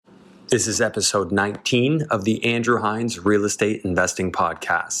This is episode 19 of the Andrew Hines Real Estate Investing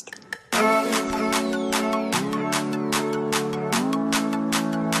Podcast.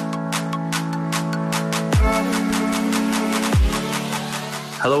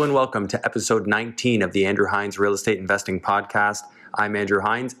 Hello and welcome to episode 19 of the Andrew Hines Real Estate Investing Podcast. I'm Andrew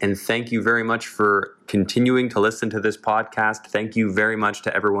Hines, and thank you very much for continuing to listen to this podcast. Thank you very much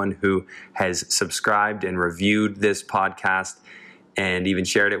to everyone who has subscribed and reviewed this podcast and even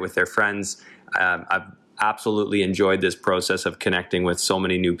shared it with their friends. I've absolutely enjoyed this process of connecting with so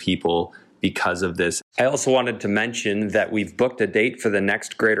many new people because of this. I also wanted to mention that we've booked a date for the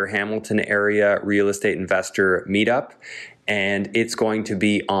next Greater Hamilton area real estate investor meetup, and it's going to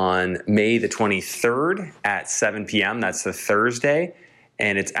be on May the 23rd at 7 p.m. That's the Thursday,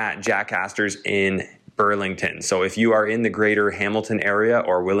 and it's at Jack Astor's in Burlington. So if you are in the Greater Hamilton area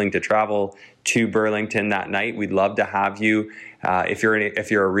or willing to travel to Burlington that night, we'd love to have you. If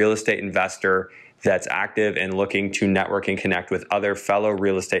you're a real estate investor that's active and looking to network and connect with other fellow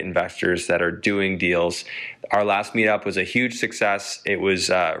real estate investors that are doing deals. Our last meetup was a huge success. It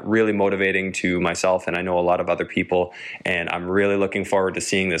was really motivating to myself, and I know a lot of other people, and I'm really looking forward to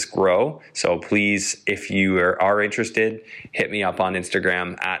seeing this grow. So please, if you are interested, hit me up on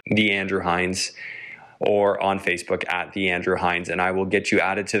Instagram at the Andrew Hines or on Facebook at the Andrew Hines, and I will get you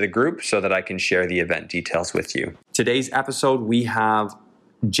added to the group so that I can share the event details with you. Today's episode, we have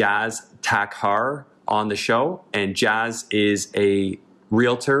Jazz Takhar on the show, and Jazz is a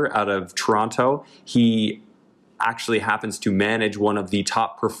realtor out of Toronto. He actually happens to manage one of the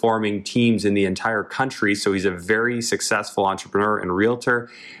top performing teams in the entire country, so he's a very successful entrepreneur and realtor,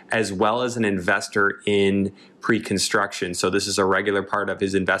 as well as an investor in pre-construction. So this is a regular part of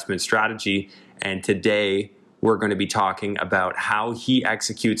his investment strategy, and today we're going to be talking about how he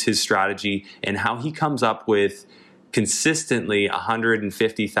executes his strategy and how he comes up with consistently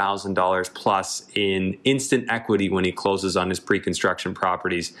 $150,000 plus in instant equity when he closes on his pre-construction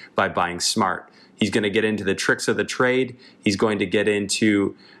properties by buying smart. He's going to get into the tricks of the trade. He's going to get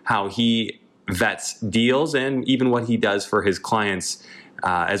into how he vets deals and even what he does for his clients,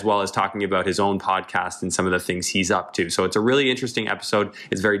 as well as talking about his own podcast and some of the things he's up to. So it's a really interesting episode.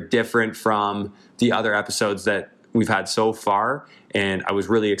 It's very different from the other episodes that we've had so far, and I was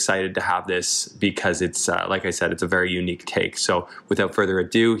really excited to have this because it's, like I said, it's a very unique take. So without further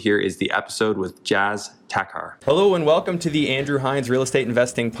ado, here is the episode with Jazz Takhar. Hello and welcome to the Andrew Hines Real Estate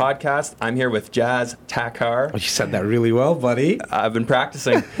Investing Podcast. I'm here with Jazz Takhar. You said that really well, buddy. I've been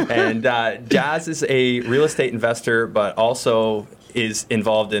practicing. And Jazz is a real estate investor, but also is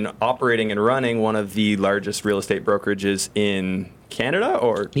involved in operating and running one of the largest real estate brokerages in Canada,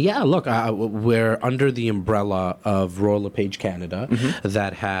 or? Yeah, look, we're under the umbrella of Royal LePage Canada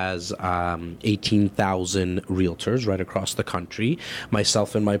that has 18,000 realtors right across the country.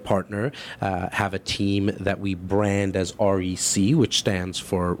 Myself and my partner have a team that we brand as REC, which stands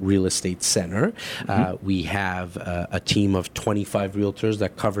for Real Estate Center. We have a team of 25 realtors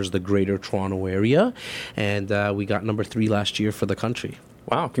that covers the Greater Toronto area, and we got number 3 last year for the country.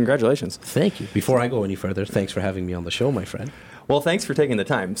 Wow, congratulations. Thank you. Before I go any further, thanks for having me on the show, my friend. Well, thanks for taking the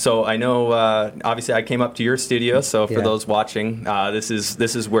time. So I know, obviously, I came up to your studio. So for those watching, this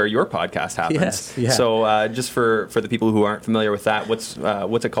is where your podcast happens. Yes, yeah. So just for the people who aren't familiar with that, what's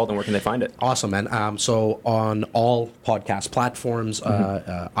it called and where can they find it? Awesome, man. So on all podcast platforms,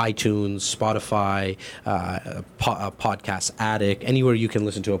 iTunes, Spotify, Podcast Addict, anywhere you can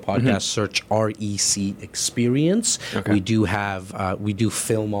listen to a podcast, search REC Experience. Okay. We do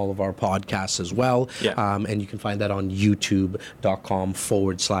film all of our podcasts as well, and you can find that on youtube.com/REC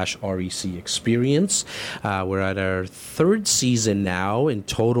Experience. We're at our 3rd season now. In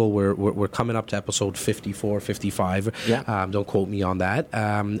total, we're coming up to episode 54, 55. Don't quote me on that.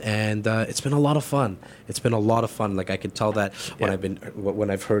 And it's been a lot of fun. Like, I could tell that when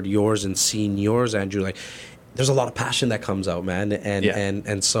I've heard yours and seen yours, Andrew, like, there's a lot of passion that comes out, man,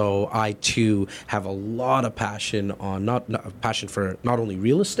 and so I too have a lot of passion on passion for not only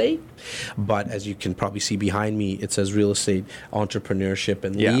real estate, but as you can probably see behind me, it says real estate, entrepreneurship,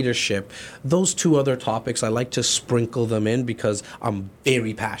 and leadership. Those 2 other topics, I like to sprinkle them in because I'm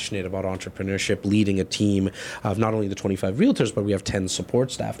very passionate about entrepreneurship, leading a team of not only the 25 realtors, but we have 10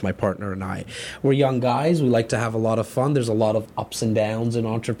 support staff, my partner and I. We're young guys. We like to have a lot of fun. There's a lot of ups and downs in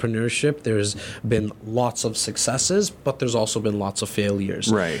entrepreneurship. There's been lots of successes, but there's also been lots of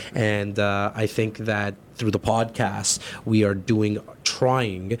failures. Right. And I think that through the podcast, we are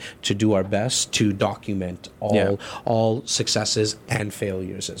trying to do our best to document all successes and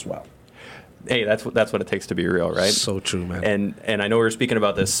failures as well. hey, that's what it takes to be real, right? So true, man. And I know we were speaking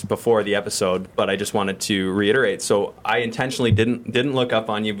about this before the episode, but I just wanted to reiterate. So I intentionally didn't look up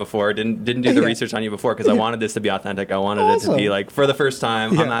on you before, didn't do the research on you before, because I wanted this to be authentic. I wanted it to be like, for the first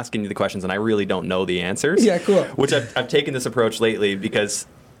time, I'm asking you the questions, and I really don't know the answers. Yeah, cool. Which I've taken this approach lately because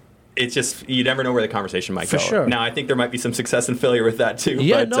it's just, you never know where the conversation might go. For sure. Now, I think there might be some success and failure with that too.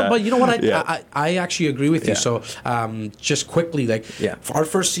 Yeah, but you know what? I actually agree with you. Yeah. So just quickly, our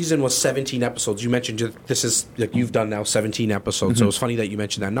first season was 17 episodes. You mentioned this is, like, you've done now 17 episodes. So it's funny that you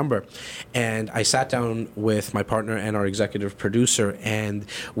mentioned that number. And I sat down with my partner and our executive producer, and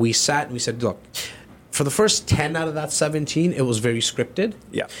we sat and we said, look, for the first 10 out of that 17, it was very scripted.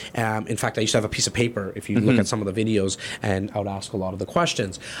 Yeah. In fact, I used to have a piece of paper, if you look at some of the videos, and I would ask a lot of the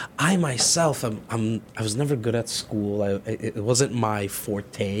questions. I myself, I was never good at school. It wasn't my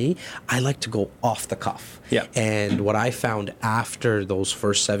forte. I like to go off the cuff. Yeah. And what I found after those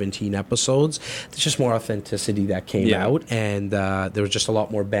first 17 episodes, there's just more authenticity that came out, and there was just a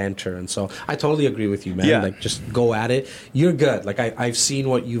lot more banter. And so I totally agree with you, man. Yeah. Like, just go at it. You're good. Like, I've seen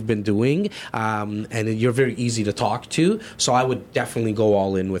what you've been doing, and you're very easy to talk to, so I would definitely go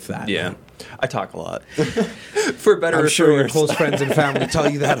all in with that. Yeah. I talk a lot. For better I'm or sure your worse. close friends and family tell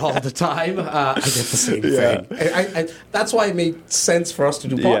you that all the time. I get the same thing. I that's why it made sense for us to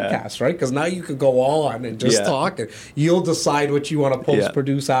do podcasts, right? Because now you could go on and just talk, and you'll decide what you want to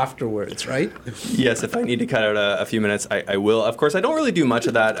post-produce afterwards, right? Yes, if I need to cut out a few minutes, I will. Of course, I don't really do much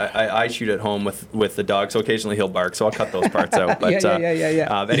of that. I shoot at home with the dog, so occasionally he'll bark, so I'll cut those parts out. But,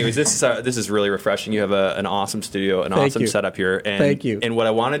 anyways, this is really refreshing. You have an awesome studio, awesome setup here. And, Thank you. And what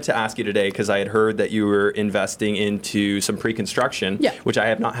I wanted to ask you today, because I had heard that you were investing into some pre-construction, which I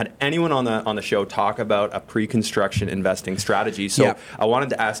have not had anyone on the show talk about a pre-construction investing strategy. So I wanted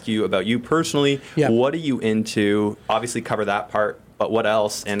to ask you about you personally. What are you into? Obviously cover that part, but what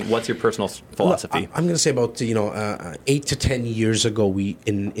else? And what's your personal philosophy? I'm going to say about 8 to 10 years ago, we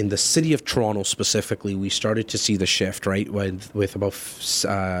in the city of Toronto specifically, we started to see the shift, right? With about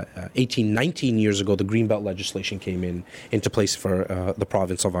 18, 19 years ago, the Greenbelt legislation came into place for the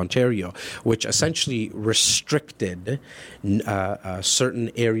province of Ontario, which essentially restricted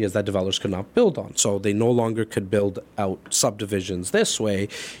certain areas that developers could not build on. So they no longer could build out subdivisions this way.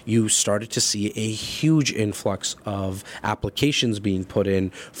 You started to see a huge influx of applications being put in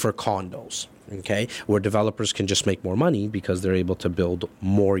for condos, okay, where developers can just make more money because they're able to build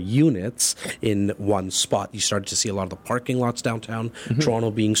more units in one spot. You started to see a lot of the parking lots downtown Toronto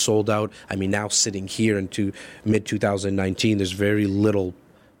being sold out. I mean, now sitting here into mid-2019, there's very little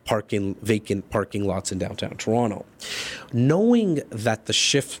vacant parking lots in downtown Toronto. Knowing that the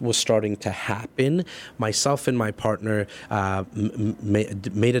shift was starting to happen, myself and my partner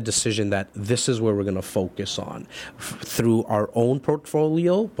made a decision that this is where we're going to focus on through our own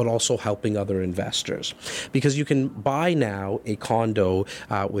portfolio, but also helping other investors. Because you can buy now a condo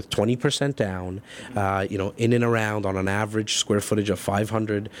with 20% down, in and around on an average square footage of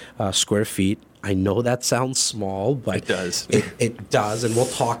 500 square feet. I know that sounds small, but it does. It does, and we'll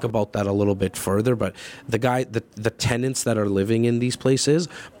talk about that a little bit further. But the tenants that are living in these places,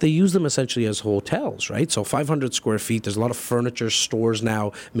 they use them essentially as hotels, right? So 500 square feet. There's a lot of furniture stores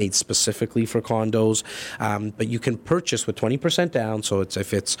now made specifically for condos, but you can purchase with 20% down. So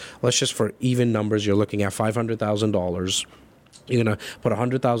let's just for even numbers, you're looking at $500,000. You're going to put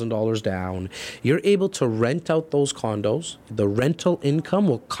 $100,000 down. You're able to rent out those condos. The rental income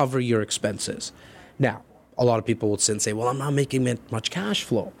will cover your expenses. Now, a lot of people would sit and say, well, I'm not making much cash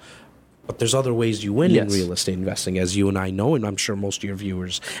flow. But there's other ways you win in real estate investing, as you and I know, and I'm sure most of your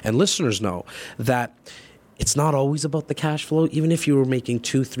viewers and listeners know, that it's not always about the cash flow. Even if you were making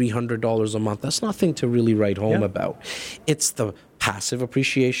 $200-$300 a month, that's nothing to really write home about. It's the passive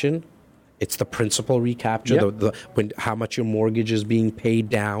appreciation. It's the principal recapture, how much your mortgage is being paid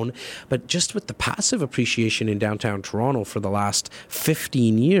down. But just with the passive appreciation in downtown Toronto for the last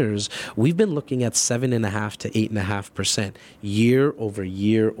 15 years, we've been looking at 7.5% to 8.5% year over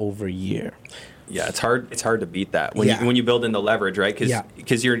year over year. Yeah, it's hard to beat that when you build in the leverage, right?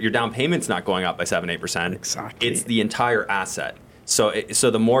 Because your down payment's not going up by 7-8%. Exactly. It's the entire asset. So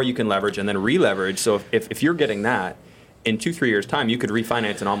the more you can leverage and then re-leverage. So if you're getting that, in 2-3 years' time, you could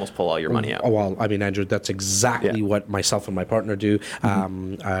refinance and almost pull all your money out. Well, I mean, Andrew, that's exactly what myself and my partner do.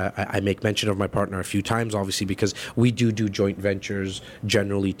 I make mention of my partner a few times, obviously, because we do joint ventures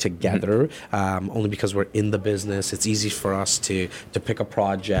generally together, only because we're in the business. It's easy for us to pick a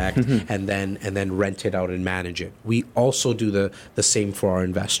project and then rent it out and manage it. We also do the same for our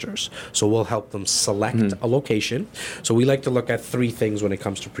investors. So we'll help them select a location. So we like to look at 3 things when it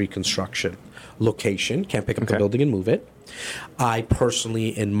comes to pre-construction. Location, can't pick up the building and move it. I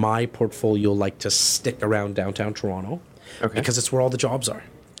personally, in my portfolio, like to stick around downtown Toronto because it's where all the jobs are.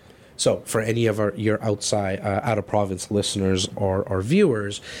 So for any of your outside, out-of-province listeners or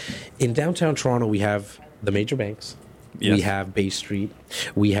viewers, in downtown Toronto, we have the major banks. Yes. We have Bay Street.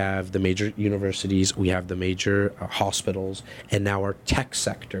 We have the major universities. We have the major hospitals. And now our tech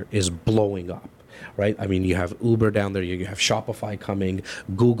sector is blowing up. Right? I mean, you have Uber down there. You have Shopify coming.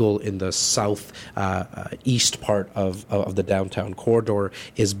 Google in the south east part of the downtown corridor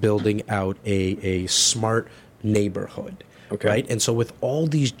is building out a smart neighborhood. Okay. Right? And so with all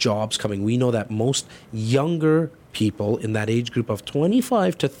these jobs coming, we know that most younger people in that age group of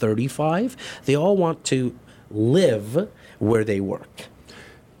 25 to 35, they all want to live where they work.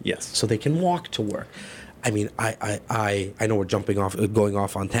 Yes. So they can walk to work. I mean, I know we're going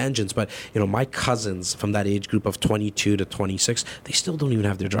off on tangents, but my cousins from that age group of 22 to 26, they still don't even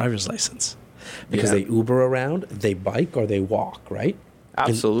have their driver's license because they Uber around, they bike, or they walk, right?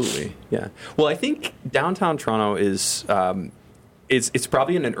 Absolutely, yeah. Well, I think downtown Toronto is it's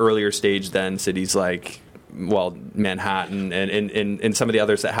probably in an earlier stage than cities like Manhattan and some of the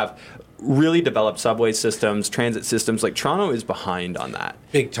others that have really developed subway systems, transit systems. Like Toronto is behind on that.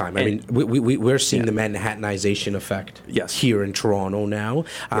 Big time. I mean, we're seeing the Manhattanization effect here in Toronto now.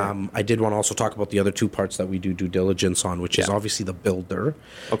 I did want to also talk about the other two parts that we do due diligence on, which is obviously the builder.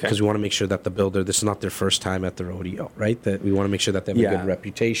 Because we want to make sure that the builder, this is not their first time at the rodeo, right? That we want to make sure that they have a good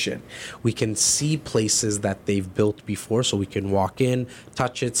reputation. We can see places that they've built before, so we can walk in,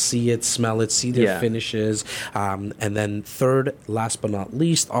 touch it, see it, smell it, see their finishes. And then third, last but not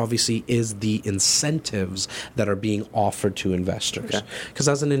least, obviously, is the incentives that are being offered to investors. Because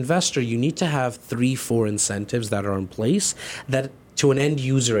as an investor, you need to have 3-4 incentives that are in place that to an end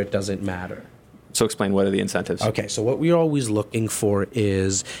user, it doesn't matter. So explain, what are the incentives? Okay, so what we're always looking for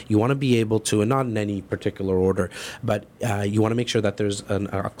is you want to be able to, and not in any particular order, but you want to make sure that there's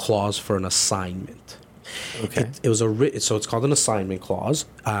a clause for an assignment. Okay. So it's called an assignment clause.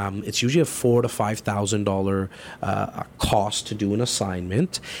 It's usually a $4,000 to $5,000 cost to do an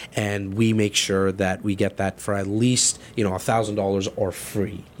assignment, and we make sure that we get that for at least $1,000 or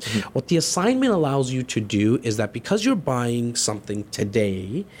free. Mm-hmm. What the assignment allows you to do is that because you're buying something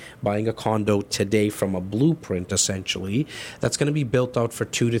today, buying a condo today from a blueprint, essentially, that's going to be built out for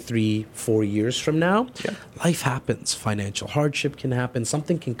 2 to 3, 4 years from now. Yeah. Life happens. Financial hardship can happen.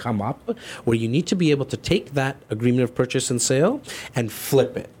 Something can come up where you need to be able to take that agreement of purchase and sale and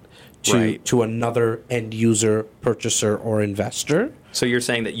flip it to another end user, purchaser, or investor. So you're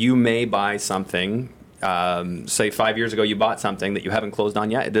saying that you may buy something, say 5 years ago you bought something that you haven't closed on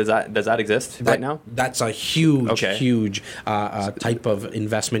yet. Does that exist right now? That's a huge type of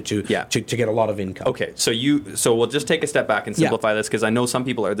investment to get a lot of income. Okay, so we'll just take a step back and simplify this, because I know some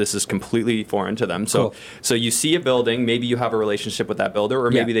people this is completely foreign to them. So so you see a building, maybe you have a relationship with that builder,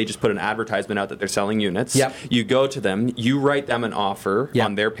 or maybe they just put an advertisement out that they're selling units. Yep. You go to them, you write them an offer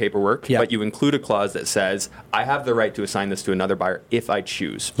on their paperwork, but you include a clause that says, I have the right to assign this to another buyer if I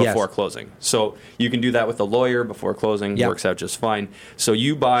choose before closing. So you can do that with a lawyer before closing. Works out just fine. So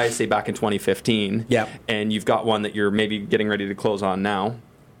you buy, say, back in 2015, and you've got one that you're maybe getting ready to close on now.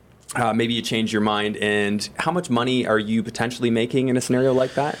 Maybe you change your mind, and how much money are you potentially making in a scenario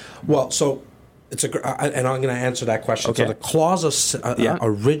like that? Well, so and I'm going to answer that question. So the clause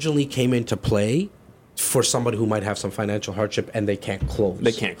originally came into play for somebody who might have some financial hardship and they can't close.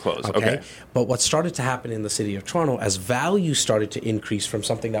 They can't close, okay. But what started to happen in the city of Toronto, as value started to increase from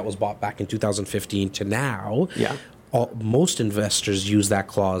something that was bought back in 2015 to now, most investors use that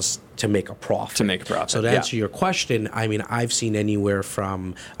clause to make a profit. So to answer your question, I mean, I've seen anywhere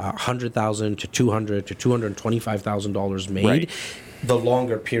from $100,000 to $200,000 to $225,000 made. Right. The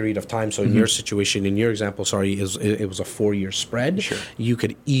longer period of time. So in your situation, in your example, it was a 4-year spread. Sure. You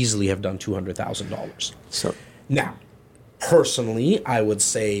could easily have done $200,000. So now, personally, I would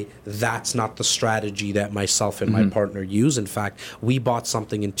say that's not the strategy that myself and my partner use. In fact, we bought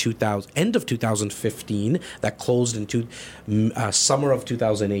something in end of 2015 that closed in summer of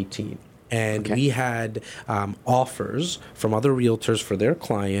 2018. And we had offers from other realtors for their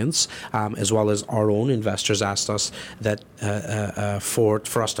clients, as well as our own investors asked us that for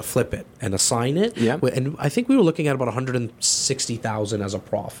us to flip it and assign it. Yeah. And I think we were looking at about $160,000 as a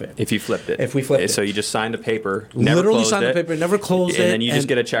profit. If you flipped it. If we flipped it. So you just signed a paper, literally signed the paper, never closed it. And then you just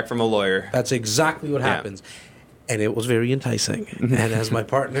get a check from a lawyer. That's exactly what happens. And it was very enticing. And as my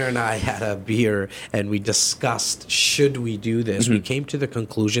partner and I had a beer and we discussed, should we do this? We came to the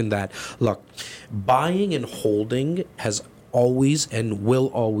conclusion that, look, buying and holding has always and will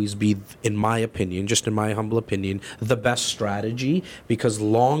always be, in my opinion, just in my humble opinion, the best strategy, because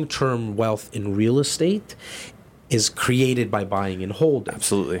long-term wealth in real estate is created by buying and holding.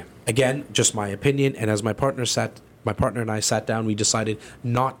 Absolutely. Again, just my opinion. And as my partner and I sat down, we decided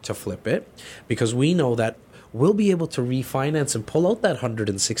not to flip it because we know that we'll be able to refinance and pull out that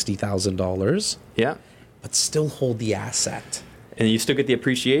 $160,000. Yeah. But still hold the asset. And you still get the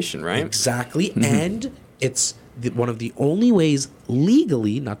appreciation, right? Exactly. Mm-hmm. And it's one of the only ways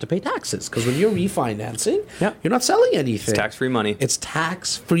legally not to pay taxes. Because when you're refinancing, you're not selling anything. It's tax-free money. It's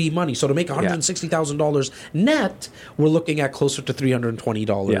tax-free money. So to make $160,000 net, we're looking at closer to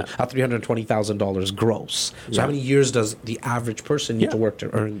 $320,000 gross. So how many years does the average person need to work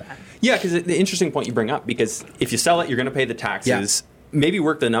to earn that? Yeah, because the interesting point you bring up, because if you sell it, you're going to pay the taxes. Maybe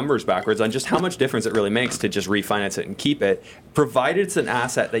work the numbers backwards on just how much difference it really makes to just refinance it and keep it, provided it's an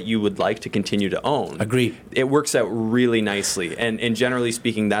asset that you would like to continue to own. Agreed. It works out really nicely. And generally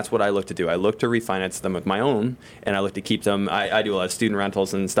speaking, that's what I look to do. I look to refinance them with my own, and I look to keep them. I do a lot of student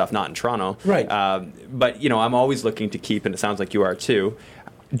rentals and stuff, not in Toronto. Right. But, I'm always looking to keep, and it sounds like you are too.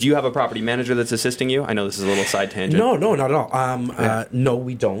 Do you have a property manager that's assisting you? I know this is a little side tangent. No, not at all. No,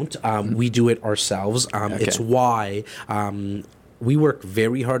 we don't. We do it ourselves. It's why... we work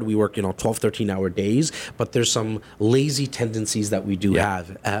very hard. We work, 12, 13-hour days, but there's some lazy tendencies that we do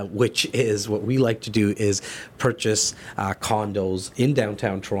have, which is what we like to do is purchase condos in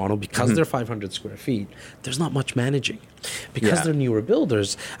downtown Toronto because they're 500 square feet. There's not much managing. Because they're newer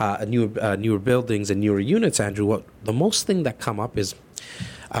builders, newer buildings and newer units, Andrew, the most thing that come up is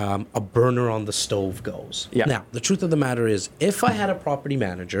a burner on the stove goes. Yeah. Now, the truth of the matter is, if I had a property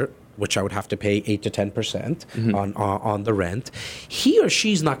manager, which I would have to pay 8 to 10% on the rent, he or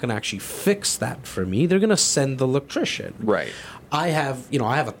she's not going to actually fix that for me. They're going to send the electrician. Right. I have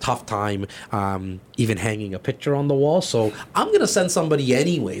a tough time even hanging a picture on the wall, so I'm going to send somebody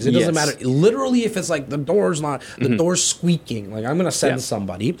anyways. It doesn't matter. Literally, if it's like the door's squeaking, like I'm going to send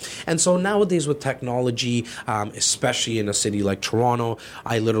somebody. And so nowadays with technology, especially in a city like Toronto,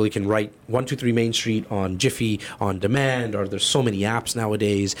 I literally can write 123 Main Street on Jiffy on demand, or there's so many apps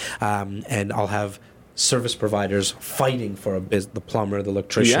nowadays, and I'll have service providers fighting for the plumber, the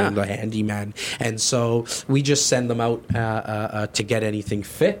electrician, the handyman. And so we just send them out to get anything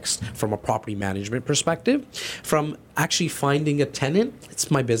fixed from a property management perspective. From actually finding a tenant, it's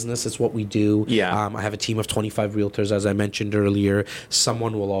my business. It's what we do. I have a team of 25 realtors, as I mentioned earlier.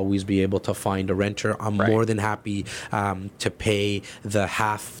 Someone will always be able to find a renter. I'm more than happy to pay the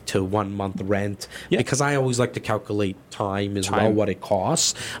half to 1 month rent because I always like to calculate time as well, what it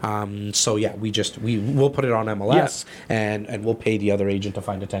costs. We'll put it on MLS and we'll pay the other agent to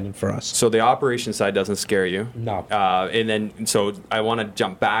find a tenant for us. So the operation side doesn't scare you? No. And then, so I want to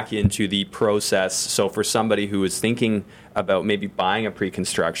jump back into the process. So for somebody who is thinking about maybe buying a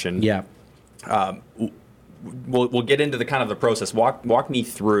pre-construction, we'll get into the kind of the process. Walk me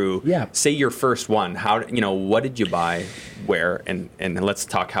through. Say your first one. What did you buy, where, and let's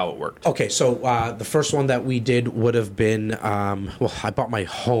talk how it worked. Okay, so the first one that we did would have been I bought my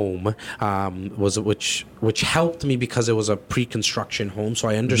home, which helped me because it was a pre-construction home, so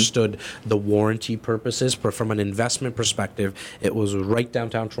I understood the warranty purposes. But from an investment perspective, it was right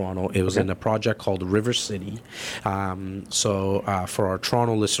downtown Toronto. It was in a project called River City. So for our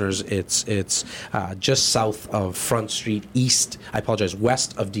Toronto listeners, it's just south of Front Street, west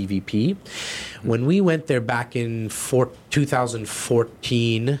of DVP. When we went there back in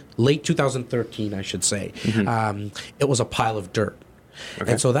 2014, late 2013, I should say, it was a pile of dirt.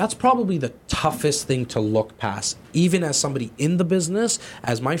 And so that's probably the toughest thing to look past, even as somebody in the business.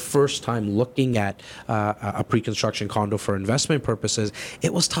 As my first time looking at a pre-construction condo for investment purposes,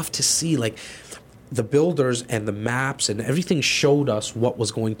 it was tough to see, like, the builders and the maps and everything showed us what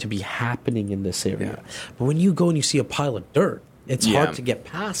was going to be happening in this area. But when you go and you see a pile of dirt, it's hard to get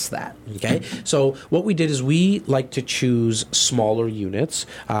past that, okay? So what we did is we like to choose smaller units,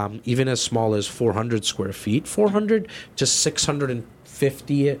 even as small as 400 square feet. 400 to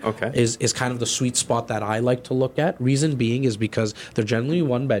 650 is kind of the sweet spot that I like to look at. Reason being is because they're generally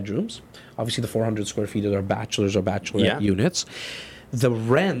one bedrooms. Obviously, the 400 square feet are bachelors or bachelorette units. The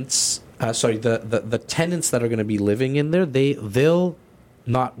rents... the tenants that are going to be living in there, they'll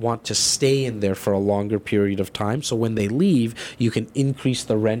not want to stay in there for a longer period of time. So when they leave, you can increase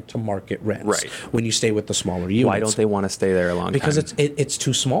the rent to market rents when you stay with the smaller units. Why don't they want to stay there a long time? Because it's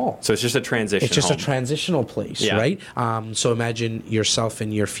too small. So it's just a transition. It's just a transitional place, right? So imagine yourself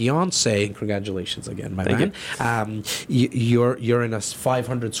and your fiance, and congratulations again, my man. You're in a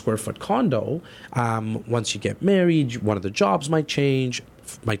 500 square foot condo. Once you get married, one of the jobs might change.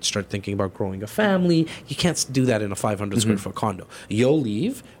 Might start thinking about growing a family. You can't do that in a 500 square foot condo. You'll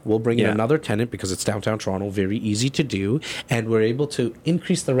leave. We'll bring in another tenant because it's downtown Toronto, very easy to do, and we're able to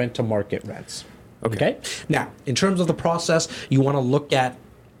increase the rent to market rents. Okay. Now, in terms of the process, you want to look at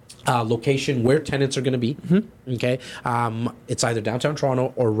location where tenants are going to be. Okay. It's either downtown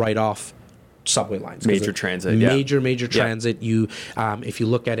Toronto or right off subway lines. Major transit. Major transit. You, if you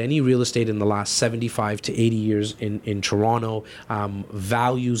look at any real estate in the last 75 to 80 years in Toronto,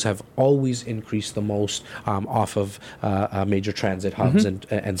 values have always increased the most off of major transit hubs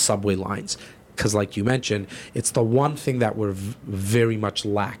and subway lines. Because like you mentioned, it's the one thing that we're very much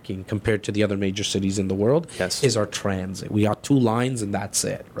lacking compared to the other major cities in the world is our transit. We got 2 lines and that's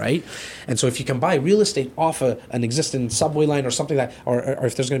it, right? And so if you can buy real estate off an existing subway line or something that, or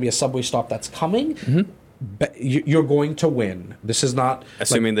if there's going to be a subway stop that's coming, you're going to win. This is not...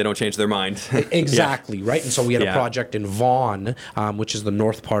 Assuming they don't change their mind. Exactly, right? And so we had a project in Vaughan, which is the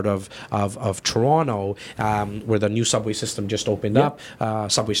north part of Toronto, where the new subway system just opened up.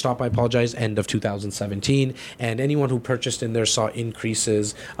 Subway stop, I apologize, end of 2017. And anyone who purchased in there saw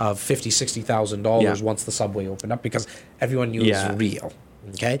increases of $50,000, $60,000 once the subway opened up because everyone knew it was real.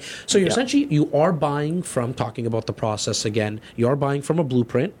 Okay, so you're essentially, you are buying from, talking about the process again, you are buying from a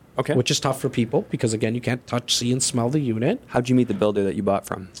blueprint, which is tough for people because, again, you can't touch, see, and smell the unit. How'd you meet the builder that you bought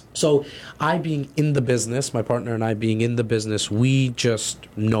from? So I being in the business, my partner and I being in the business, we just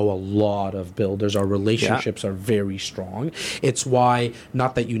know a lot of builders. Our relationships are very strong. It's why,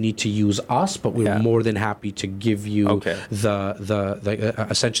 not that you need to use us, but we're more than happy to give you the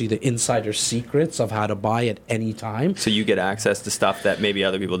essentially the insider secrets of how to buy at any time. So you get access to stuff that maybe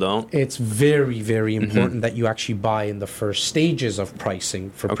other people don't? It's very, very important that you actually buy in the first stages of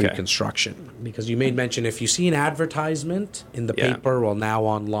pricing for pre-construction. Because you made mention, if you see an advertisement in the paper or now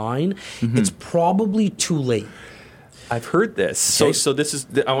online, it's probably too late. I've heard this. Okay. So this is,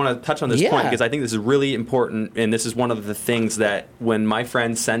 I want to touch on this point because I think this is really important, and this is one of the things that when my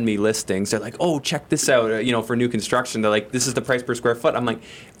friends send me listings, they're like, oh, check this out, for new construction. They're like, this is the price per square foot. I'm like,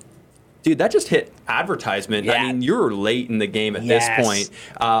 dude, that just hit advertisement. I mean, you're late in the game at this point.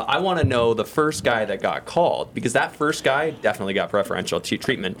 I want to know the first guy that got called, because that first guy definitely got preferential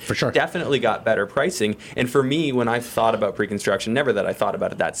treatment. For sure. Definitely got better pricing. And for me, when I've thought about pre-construction, never that I thought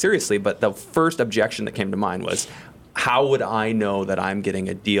about it that seriously, but the first objection that came to mind was, how would I know that I'm getting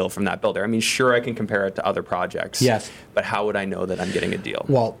a deal from that builder? I mean, sure, I can compare it to other projects. But how would I know that I'm getting a deal?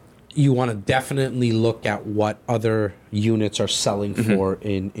 Well, you want to definitely look at what other units are selling for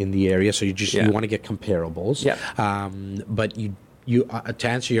in the area. So you want to get comparables. But you to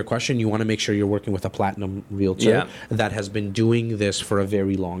answer your question, you want to make sure you're working with a platinum realtor that has been doing this for a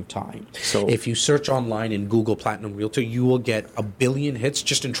very long time. So if you search online and Google platinum realtor, you will get 1 billion hits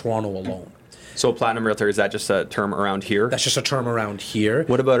just in Toronto alone. So platinum realtor, is that just a term around here? That's just a term around here.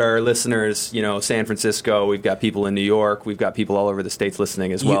 What about our listeners, San Francisco? We've got people in New York. We've got people all over the States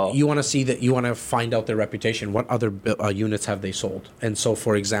listening as well. You want to see that, you want to find out their reputation. What other units have they sold? And so,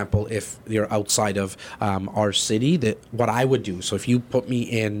 for example, if you're outside of our city, what I would do, so if you put me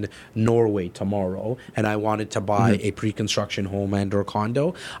in Norway tomorrow and I wanted to buy a pre-construction home and or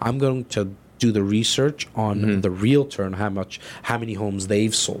condo, I'm going to do the research on the realtor and how many homes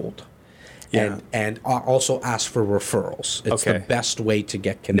they've sold. And also ask for referrals. It's the best way to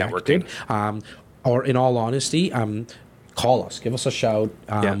get connected. Or in all honesty, call us. Give us a shout.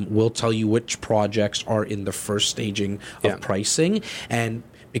 We'll tell you which projects are in the first staging of pricing. And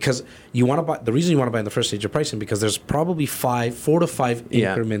because you want to buy, the reason you want to buy in the first stage of pricing, because there's probably 4 to 5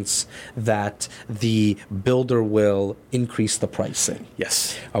 increments that the builder will increase the pricing.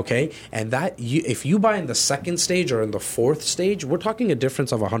 Okay, and that if you buy in the second stage or in the fourth stage, we're talking a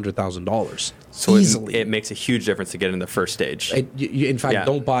difference of $100,000. So easily, it makes a huge difference to get in the first stage. In fact,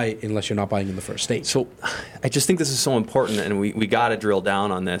 don't buy unless you're not buying in the first stage. So I just think this is so important, and we got to drill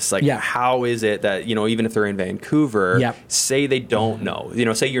down on this. Like, how is it that even if they're in Vancouver, say they don't know,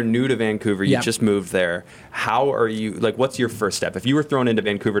 say you're new to Vancouver, you just moved there. How are you? Like, what's your first step? If you were thrown into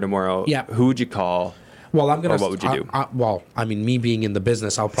Vancouver tomorrow, who would you call? Well, I'm gonna. Or what would you do? Well, I mean, me being in the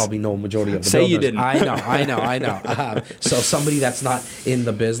business, I'll probably know a majority of the Say builders. you didn't. I know. So somebody that's not in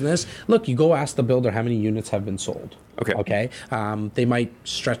the business, look, you go ask the builder how many units have been sold. Okay. They might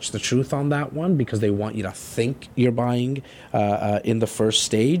stretch the truth on that one because they want you to think you're buying in the first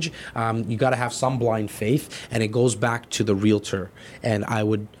stage. You got to have some blind faith, and it goes back to the realtor. And I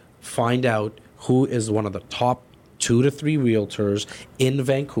would find out who is one of the top 2 to 3 realtors in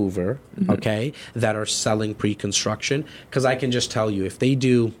Vancouver, that are selling pre-construction. Because I can just tell you, if they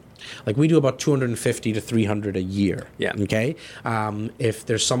do, like we do about 250 to 300 a year. Okay. If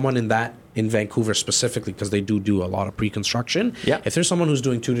there's someone in Vancouver specifically, because they do a lot of pre-construction. If there's someone who's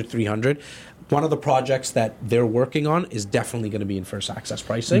doing 200 to 300, one of the projects that they're working on is definitely going to be in first access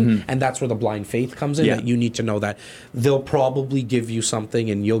pricing, and that's where the blind faith comes in. That you need to know that they'll probably give you something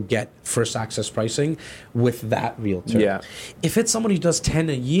and you'll get first access pricing with that realtor. Yeah. If it's someone who does 10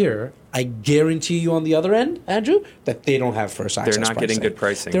 a year, I guarantee you on the other end, Andrew, that they don't have first access pricing. They're not getting good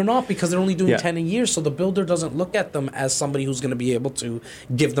pricing. They're not, because they're only doing 10 a year, so the builder doesn't look at them as somebody who's going to be able to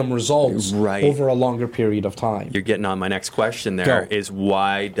give them results over a longer period of time. You're getting on my next question there, is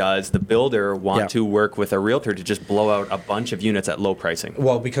why does the builder want to work with a realtor to just blow out a bunch of units at low pricing?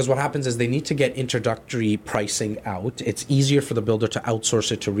 Well, because what happens is they need to get introductory pricing out. It's easier for the builder to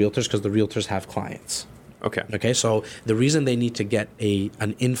outsource it to realtors because the realtors have clients. Okay. So the reason they need to get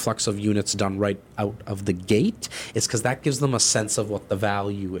an influx of units done right out of the gate is because that gives them a sense of what the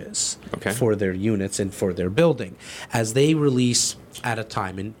value is for their units and for their building. As they release at a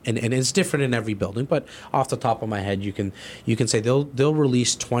time, and it's different in every building, but off the top of my head, you can say they'll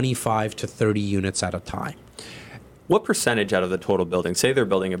release 25 to 30 units at a time. What percentage out of the total building, say they're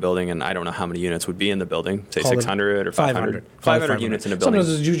building a building and I don't know how many units would be in the building, say 600 or 500? 500 units in a building.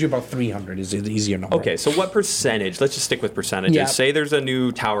 Sometimes it's usually about 300 is the easier number. Okay, so what percentage, let's just stick with percentages. Yeah. Say there's a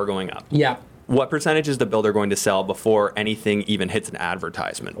new tower going up. Yeah. What percentage is the builder going to sell before anything even hits an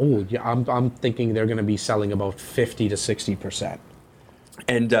advertisement? Oh, yeah, I'm thinking they're going to be selling about 50 to 60%.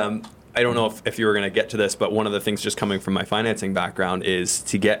 And I don't know if you were going to get to this, but one of the things just coming from my financing background is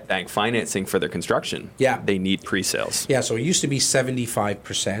to get bank financing for their construction. Yeah. They need pre-sales. Yeah, so it used to be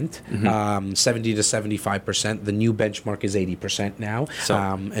 75%, 70 to 75%. The new benchmark is 80% now. So,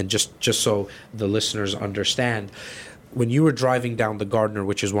 and just so the listeners understand, when you were driving down the Gardiner,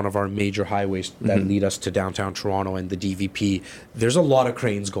 which is one of our major highways that lead us to downtown Toronto and the DVP, there's a lot of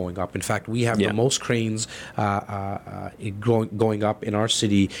cranes going up. In fact, we have the most cranes going up in our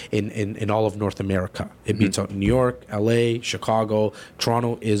city in all of North America. It beats out New York, LA, Chicago.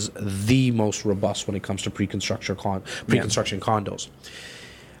 Toronto is the most robust when it comes to pre-construction condos.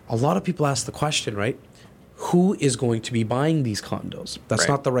 A lot of people ask the question, right? Who is going to be buying these condos? That's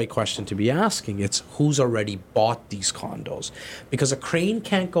not the right question to be asking. It's who's already bought these condos. Because a crane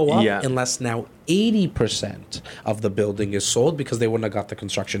can't go up unless now 80% of the building is sold, because they wouldn't have got the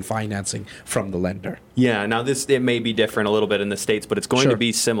construction financing from the lender. Yeah, now it may be different a little bit in the States, but it's going to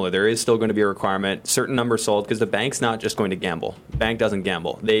be similar. There is still going to be a requirement, certain number sold, because the bank's not just going to gamble. The bank doesn't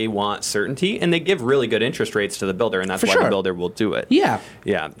gamble. They want certainty, and they give really good interest rates to the builder, and that's why the builder will do it. Yeah.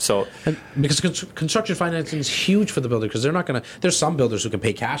 So because construction financing is huge for the builder, because they're not going to. There's some builders who can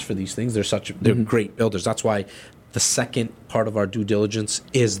pay cash for these things. They're great builders. That's why the second part of our due diligence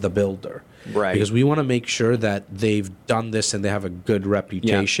is the builder. Right. Because we want to make sure that they've done this and they have a good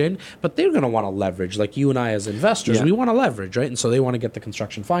reputation, but they're going to want to leverage. Like you and I as investors, we want to leverage, right? And so they want to get the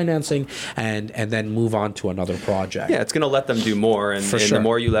construction financing and then move on to another project. Yeah, it's going to let them do more. And the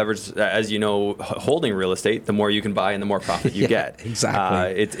more you leverage, as you know, holding real estate, the more you can buy and the more profit you get.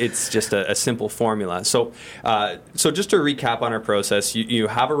 Exactly. It's just a simple formula. So just to recap on our process, you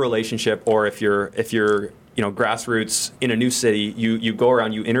have a relationship, or if you're grassroots in a new city, you go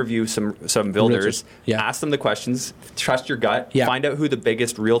around, you interview some builders, ask them the questions, trust your gut, find out who the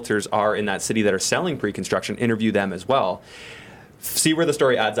biggest realtors are in that city that are selling pre-construction, interview them as well. See where the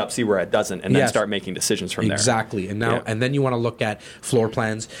story adds up, see where it doesn't, and then start making decisions from there. Exactly. And now, and then you want to look at floor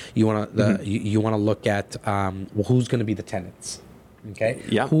plans. You want to you want to look at who's going to be the tenants. Okay.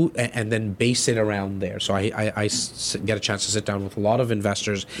 Yeah. And then base it around there. So I get a chance to sit down with a lot of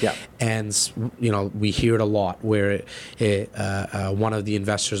investors. Yeah. And we hear it a lot where one of the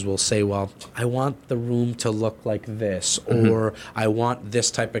investors will say, "Well, I want the room to look like this, or I want this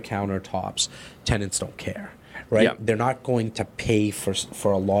type of countertops." Tenants don't care. Right, they're not going to pay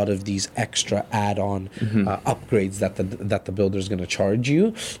for a lot of these extra add-on upgrades that the builder is going to charge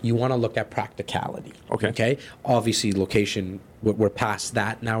you. You want to look at practicality. Okay. Obviously, location. We're past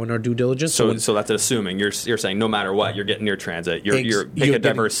that now in our due diligence. So that's assuming you're saying no matter what, you're getting near transit. You're pick a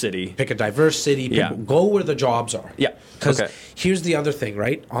diverse city. Pick a diverse city. Go where the jobs are. Yeah. Because here's the other thing,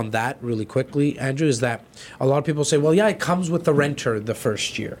 right? On that, really quickly, Andrew, is that a lot of people say, "Well, it comes with the renter the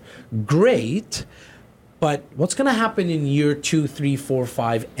first year." Great. But what's going to happen in year 2, 3, 4,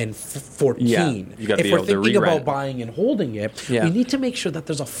 5, and 14? Yeah, you got to be able to re-rent. If we're thinking about buying and holding it, we need to make sure that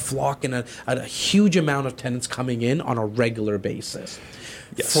there's a flock and a huge amount of tenants coming in on a regular basis.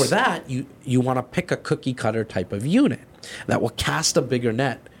 Yes. For that, you want to pick a cookie cutter type of unit that will cast a bigger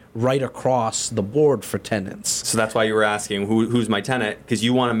net right across the board for tenants. So that's why you were asking who's my tenant, because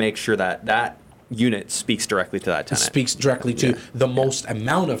you want to make sure that unit speaks directly to that tenant. It speaks directly to the most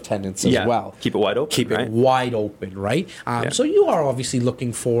amount of tenants as well. Keep it wide open. Keep it wide open, right? So you are obviously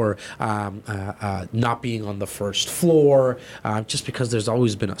looking for not being on the first floor, just because there's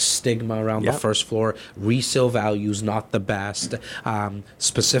always been a stigma around the first floor. Resale value's not the best.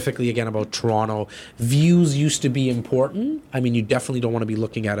 Specifically, again, about Toronto, views used to be important. I mean, you definitely don't want to be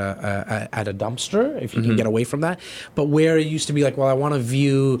looking at a dumpster if you can get away from that. But where it used to be like, well, I want to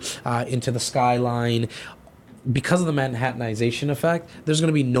view into the skyline. Because of the Manhattanization effect, there's going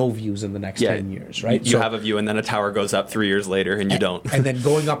to be no views in the next 10 years, right? You have a view, and then a tower goes up 3 years later, and you don't. And then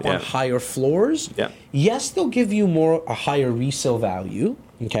going up on higher floors, yes, they'll give you a higher resale value,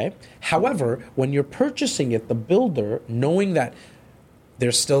 okay? However, when you're purchasing it, the builder, knowing that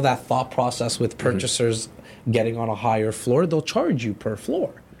there's still that thought process with purchasers getting on a higher floor, they'll charge you per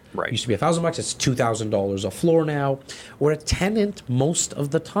floor. Right. It used to be $1,000, it's $2,000 a floor now, where a tenant most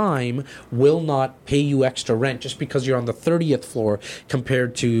of the time will not pay you extra rent just because you're on the 30th floor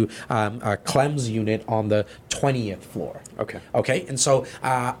compared to Clem's unit on the 20th floor. Okay. And so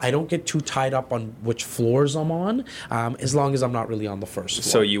I don't get too tied up on which floors I'm on, as long as I'm not really on the first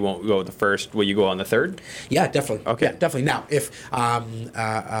floor. So you won't go the first, will you go on the third? Yeah, definitely. Okay. Yeah, definitely. Now, if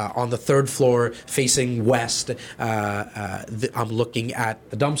on the third floor facing west, I'm looking at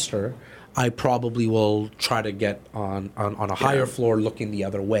the dumpster, I probably will try to get on a higher floor looking the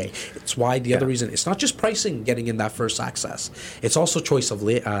other way. It's why the other reason, it's not just pricing getting in that first access. It's also choice of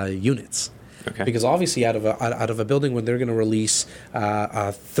units. Okay. Because obviously out of a building when they're going to release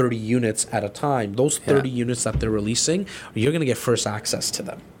 30 units at a time, those 30 units that they're releasing, you're going to get first access to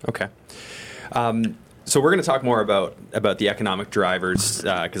them. Okay. So we're going to talk more about the economic drivers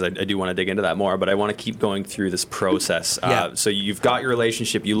because I do want to dig into that more, but I want to keep going through this process. So you've got your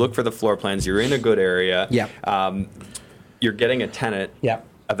relationship, you look for the floor plans, you're in a good area, you're getting a tenant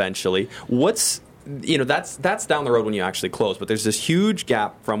eventually. That's down the road when you actually close, but there's this huge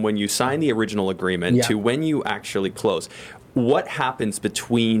gap from when you sign the original agreement to when you actually close. What happens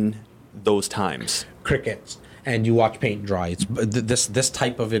between those times? Crickets. And you watch paint dry. This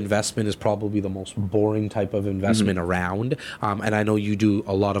type of investment is probably the most boring type of investment around. And I know you do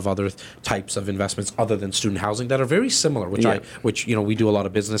a lot of other types of investments other than student housing that are very similar, which we do a lot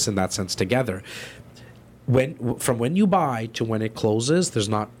of business in that sense together. From when you buy to when it closes, there's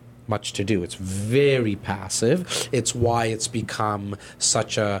not much to do. It's very passive. It's why it's become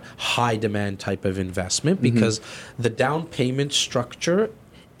such a high demand type of investment, because the down payment structure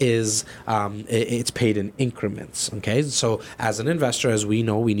is it's paid in increments. Okay, so as an investor, as we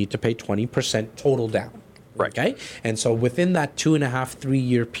know, we need to pay 20% total down. Right. Okay, and so within that 2.5, 3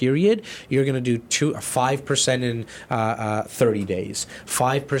 year period, you're going to do 5% in 30 days,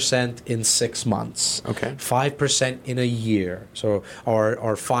 5% in 6 months, 5% in a year, so or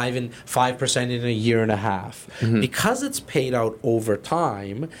 5% in a year and a half. Because it's paid out over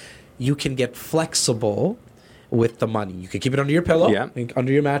time, you can get flexible with the money. You can keep it under your pillow,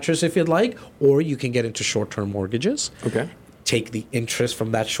 under your mattress if you'd like, or you can get into short-term mortgages. Okay. Take the interest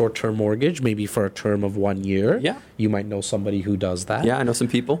from that short-term mortgage, maybe for a term of 1 year. Yeah. You might know somebody who does that. Yeah, I know some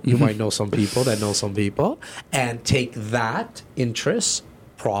people. You might know some people that know some people. And take that interest,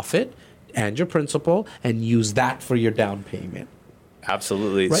 profit, and your principal, and use that for your down payment.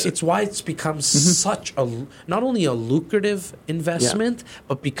 Absolutely. Right. It's why it's become such not only a lucrative investment,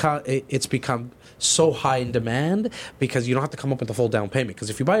 but because it's become so high in demand, because you don't have to come up with the full down payment. Because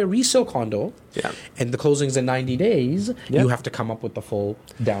if you buy a resale condo and the closing's in 90 days, you have to come up with the full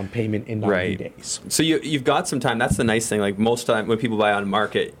down payment in 90 days. So you've got some time. That's the nice thing. Like most time when people buy on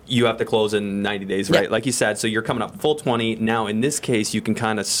market, you have to close in 90 days, right? Like you said, so you're coming up full 20. Now in this case, you can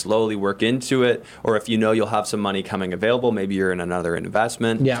kind of slowly work into it. Or if you know you'll have some money coming available, maybe you're in another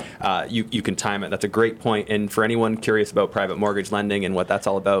investment. You can time it. That's a great point. And for anyone curious about private mortgage lending and what that's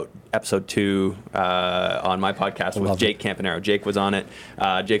all about, episode 2 on my podcast with Jake Campanaro. Jake was on it.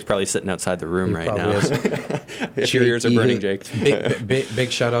 Jake's probably sitting outside the room right now. If your ears are burning, Jake.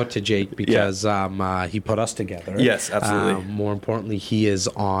 Big shout out to Jake, because he put us together. Yes, absolutely. More importantly, he is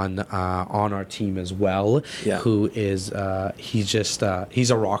on our team as well. Who is he's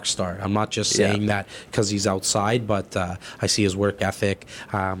a rock star. I'm not just saying that because he's outside, but I see his work ethic.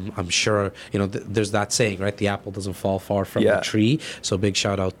 I'm sure there's that saying, right? The apple doesn't fall far from the tree. So big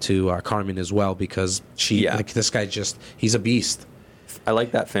shout out to Carmen as well, because this guy he's a beast. I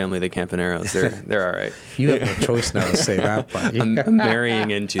like that family, the Campaneros. They're all right. You have no choice now to say that, buddy. I'm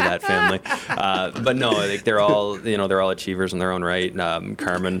marrying into that family. But no, like they're all achievers in their own right.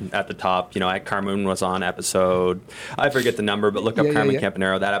 Carmen at the top. Carmen was on episode, I forget the number, but look up Carmen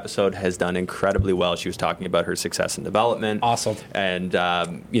Campanero. That episode has done incredibly well. She was talking about her success in development. Awesome. And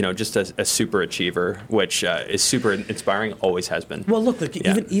just a super achiever, which is super inspiring. Always has been. Well, look,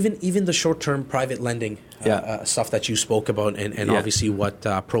 even the short-term private lending stuff that you spoke about, and obviously what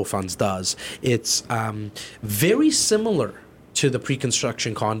ProFunds does, it's very similar to the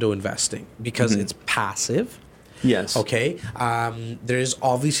pre-construction condo investing because it's passive. Yes. Okay. There's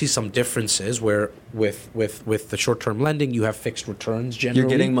obviously some differences where with the short-term lending, you have fixed returns generally. You're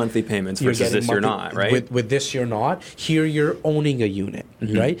getting monthly payments versus this you're not, right? With this you're not. Here you're owning a unit,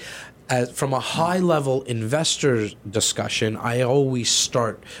 right? From a high-level investor discussion, I always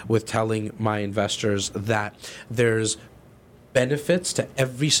start with telling my investors that there's benefits to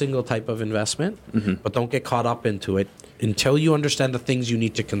every single type of investment, but don't get caught up into it until you understand the things you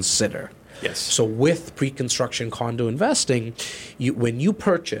need to consider. Yes. So with pre-construction condo investing, when you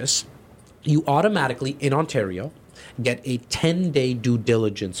purchase, you automatically, in Ontario, get a 10-day due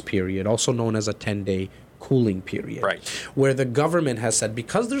diligence period, also known as a 10-day cooling period, right? Where the government has said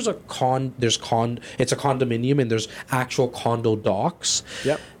because it's a condominium and there's actual condo docs.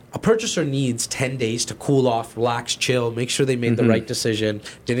 Yep. A purchaser needs 10 days to cool off, relax, chill, make sure they made the right decision,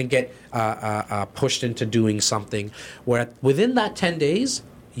 didn't get pushed into doing something. Where within that 10 days,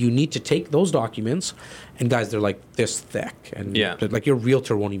 you need to take those documents, and guys, they're like this thick, and like your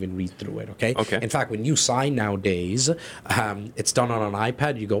realtor won't even read through it. Okay. In fact, when you sign nowadays, it's done on an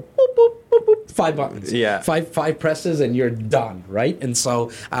iPad. You go boop boop boop boop, 5 buttons, five presses, and you're done, right? And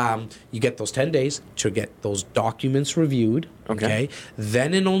so you get those 10 days to get those documents reviewed. Okay.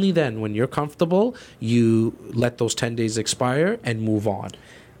 Then and only then, when you're comfortable, you let those 10 days expire and move on.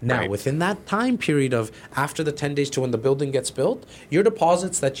 Now, within that time period of after the 10 days to when the building gets built, your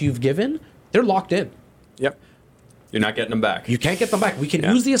deposits that you've given, they're locked in. Yep. You're not getting them back. You can't get them back. We can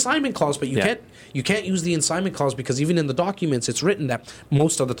use the assignment clause, but you can't use the assignment clause because even in the documents, it's written that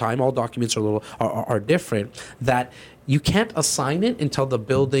most of the time, all documents are different, that you can't assign it until the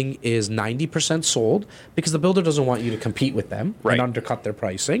building is 90% sold because the builder doesn't want you to compete with them and undercut their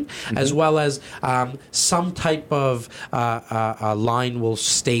pricing, as well as some type of line will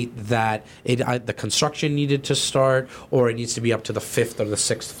state that the construction needed to start or it needs to be up to the 5th or the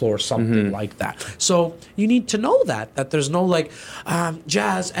 6th floor, something like that. So you need to know that there's no like,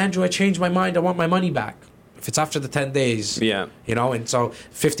 Jazz, Andrew, I changed my mind. I want my money back. If it's after the 10 days, and so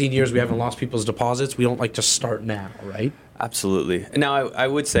 15 years we haven't lost people's deposits, we don't like to start now, right? Absolutely. Now, I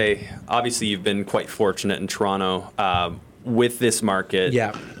would say, obviously, you've been quite fortunate in Toronto with this market.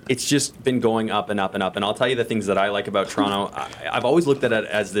 Yeah. It's just been going up and up and up. And I'll tell you the things that I like about Toronto. I've always looked at it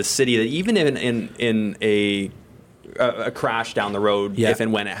as this city that even in a crash down the road, if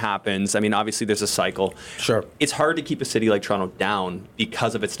and when it happens. I mean, obviously there's a cycle. Sure. It's hard to keep a city like Toronto down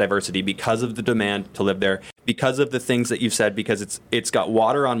because of its diversity, because of the demand to live there, because of the things that you've said, because it's got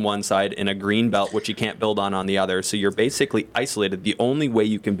water on one side and a green belt, which you can't build on the other. So you're basically isolated. The only way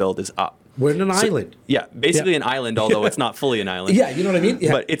you can build is up. We're in an island. Yeah, basically an island, although it's not fully an island. Yeah, you know what I mean?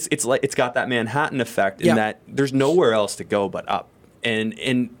 Yeah. But it's got that Manhattan effect in that there's nowhere else to go but up.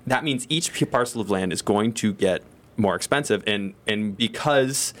 And that means each parcel of land is going to get more expensive, and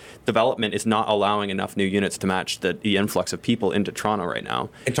because development is not allowing enough new units to match the influx of people into Toronto right now.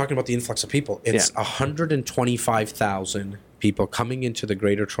 And talking about the influx of people, it's 125,000 people coming into the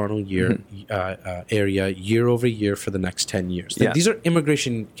Greater Toronto area year over year for the next 10 years. These are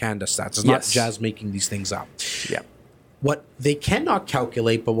Immigration Canada stats. It's not Jazz making these things up. Yeah. What they cannot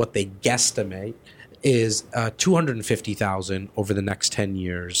calculate, but what they guesstimate is 250,000 over the next 10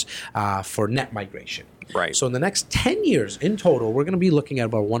 years for net migration. Right. So in the next 10 years in total, we're going to be looking at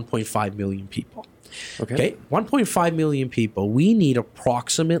about 1.5 million people. Okay. 1.5 million people. We need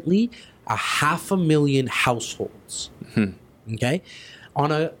approximately 500,000 households. Okay.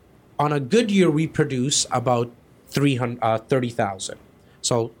 On a good year, we produce about 30,000.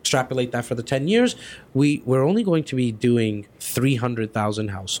 So extrapolate that for the 10 years. We're only going to be doing 300,000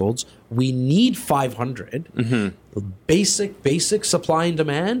 households. We need 500. Basic supply and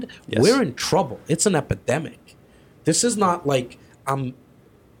demand. Yes. We're in trouble. It's an epidemic. This is not like I'm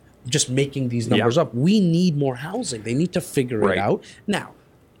just making these numbers up. We need more housing. They need to figure it out. Now,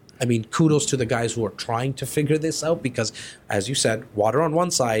 I mean, kudos to the guys who are trying to figure this out because, as you said, water on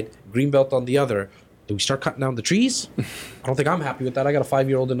one side, greenbelt on the other. Do we start cutting down the trees? I don't think I'm happy with that. I got a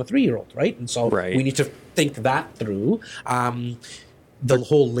 5-year-old and a 3-year-old, right? And so we need to think that through. The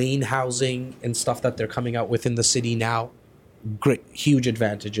whole lane housing and stuff that they're coming out with in the city now, great, huge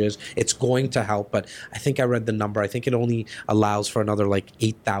advantages. It's going to help, but I think I read the number. I think it only allows for another like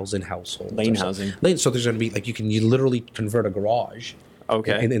 8,000 households. Lane housing. So there's going to be like you literally convert a garage.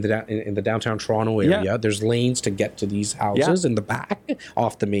 Okay. In the downtown Toronto area, there's lanes to get to these houses in the back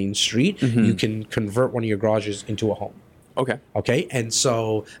off the main street. You can convert one of your garages into a home. Okay. And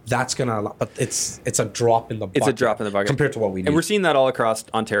so that's going to allow, but it's a drop in the bucket. It's a drop in the bucket compared to what we need. And we're seeing that all across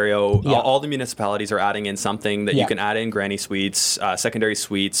Ontario. All the municipalities are adding in something that you can add in granny suites, secondary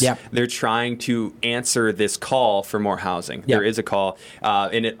suites. They're trying to answer this call for more housing. There is a call.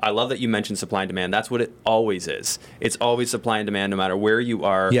 And I love that you mentioned supply and demand. That's what it always is. It's always supply and demand no matter where you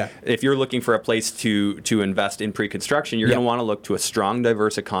are. If you're looking for a place to invest in pre-construction, you're going to want to look to a strong,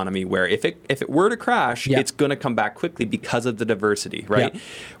 diverse economy where if it were to crash, it's going to come back quickly because of the diversity, right?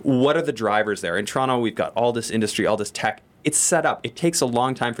 What are the drivers there? In Toronto, we've got all this industry, all this tech. It's set up. It takes a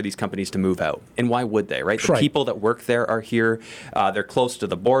long time for these companies to move out. And why would they, right? The people that work there are here. They're close to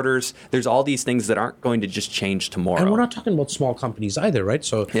the borders. There's all these things that aren't going to just change tomorrow. And we're not talking about small companies either, right?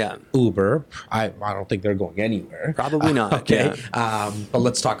 So Uber, I don't think they're going anywhere. Probably not. Okay. But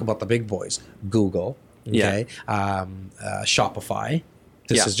let's talk about the big boys. Google, okay? Shopify.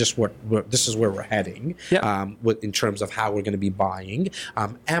 This is just where we're heading in terms of how we're going to be buying.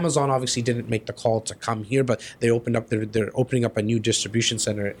 Amazon obviously didn't make the call to come here, but they're opening up a new distribution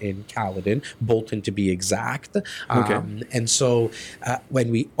center in Caledon, Bolton to be exact. And so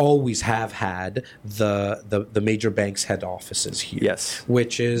when we always have had the major banks' head offices here,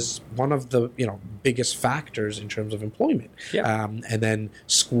 which is one of the biggest factors in terms of employment. And then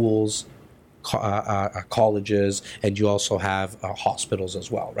schools, colleges, and you also have hospitals as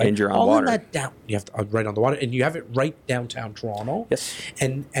well, right? And you're on water. All of that you have to right on the water, and you have it right downtown Toronto.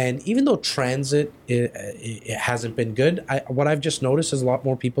 And even though transit it hasn't been good, what I've just noticed is a lot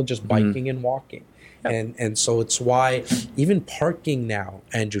more people just biking and walking. And so it's why even parking now,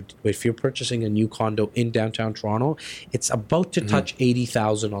 Andrew, if you're purchasing a new condo in downtown Toronto, it's about to touch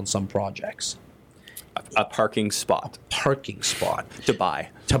 80,000 on some projects. A parking spot. To buy.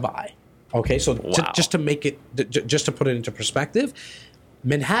 Okay, so just to make it, just to put it into perspective,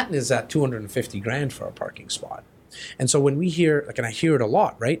 Manhattan is at $250,000 for a parking spot. And so when we hear, and I hear it a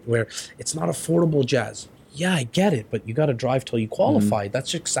lot, right, where it's not affordable, Jazz. Yeah, I get it, but you got to drive till you qualify.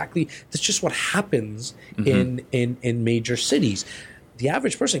 That's just what happens in major cities. The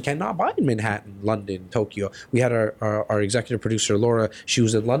average person cannot buy in Manhattan, London, Tokyo. We had our executive producer, Laura. She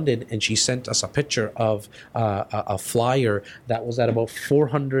was in London, and she sent us a picture of a flyer that was at about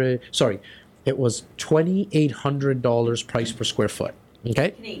it was $2,800 price per square foot.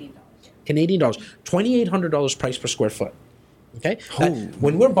 Okay? Canadian dollars. $2,800 price per square foot. Okay?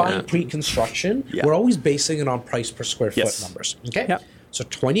 When we're buying pre-construction, we're always basing it on price per square foot numbers. Okay? So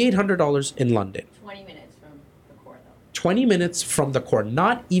 $2,800 in London. 20 minutes from the core,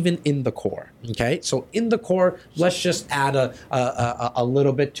 not even in the core. Okay, so in the core, let's just add a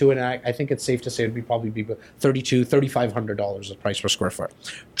little bit to it. And I think it's safe to say it'd probably be $3,500 the price per square foot.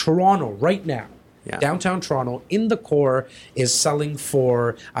 Toronto right now, downtown Toronto in the core is selling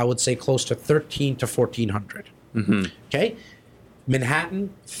for, I would say, close to $1,300 to $1,400. Okay,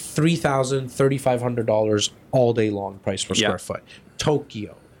 Manhattan $3,000, $3,500 all day long price per square foot.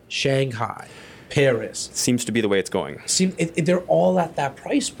 Tokyo, Shanghai, Paris. Seems to be the way it's going. They're all at that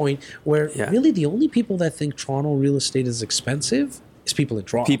price point where really the only people that think Toronto real estate is expensive is people in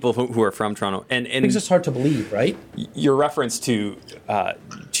Toronto. People who are from Toronto. And it's just hard to believe, right? Your reference to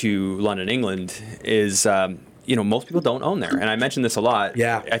London, England is... most people don't own there. And I mentioned this a lot.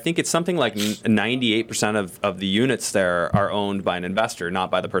 I think it's something like 98% of the units there are owned by an investor, not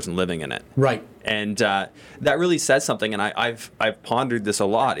by the person living in it. Right. And that really says something. And I've pondered this a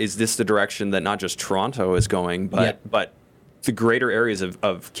lot. Is this the direction that not just Toronto is going, but the greater areas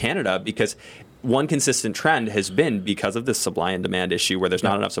of Canada? Because one consistent trend has been, because of this supply and demand issue where there's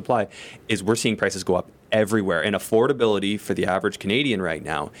not enough supply, is we're seeing prices go up everywhere. And affordability for the average Canadian right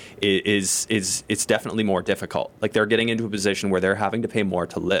now is it's definitely more difficult. Like, they're getting into a position where they're having to pay more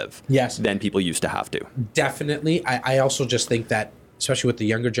to live than people used to have to. Definitely. I also just think that, especially with the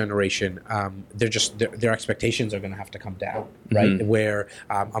younger generation, their expectations are going to have to come down, right? Where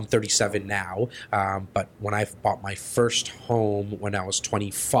I'm 37 now, but when I bought my first home when I was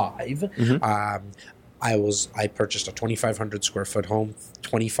 25, I purchased a 2,500 square foot home,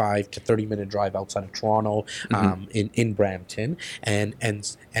 25 to 30 minute drive outside of Toronto, in Brampton, and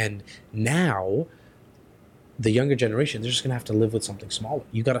now the younger generation, they're just going to have to live with something smaller.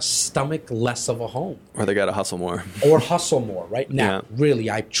 You got to stomach less of a home. Or they got to hustle more. Right? Now, really,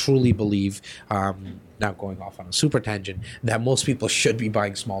 I truly believe now going off on a super tangent, that most people should be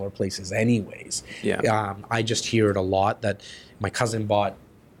buying smaller places anyways. Yeah. I just hear it a lot that my cousin bought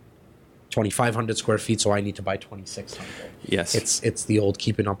 2,500 square feet, so I need to buy 2,600. Yes. It's the old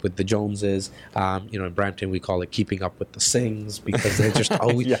keeping up with the Joneses. In Brampton, we call it keeping up with the Sings, because they're just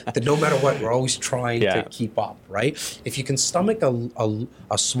always, no matter what, we're always trying to keep up, right? If you can stomach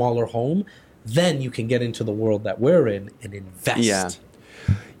a smaller home, then you can get into the world that we're in and invest.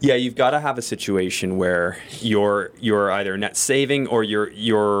 Yeah, you've got to have a situation where you're either net saving or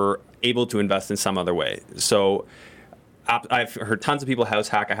you're able to invest in some other way. So I've heard tons of people house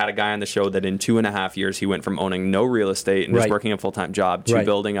hack. I had a guy on the show that in 2.5 years he went from owning no real estate and was working a full-time job to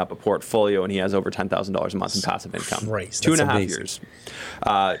building up a portfolio, and he has over $10,000 a month in passive income. Christ, 2.5 years.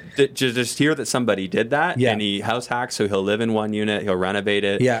 Just hear that somebody did that, and he house hacks, so he'll live in one unit, he'll renovate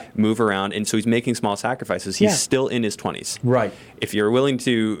it, move around, and so he's making small sacrifices. He's still in his 20s. Right. If you're willing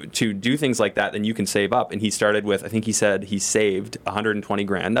to do things like that, then you can save up. And he started with, I think he said he saved 120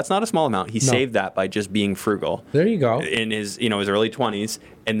 grand. That's not a small amount. He saved that by just being frugal. There you go. In his early 20s,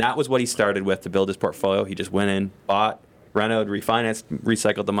 and that was what he started with to build his portfolio. He just went in, bought, renoed, refinanced,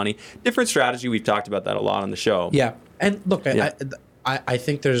 recycled the money. Different strategy. We've talked about that a lot on the show. Yeah, and look, I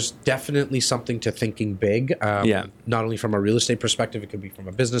think there's definitely something to thinking big. Not only from a real estate perspective, it could be from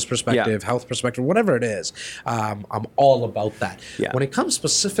a business perspective, health perspective, whatever it is. I'm all about that. Yeah. When it comes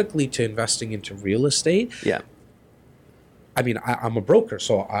specifically to investing into real estate, I mean, I'm a broker,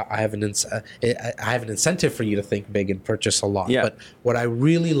 so I have an incentive for you to think big and purchase a lot. Yeah. But what I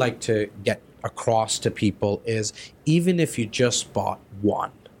really like to get across to people is, even if you just bought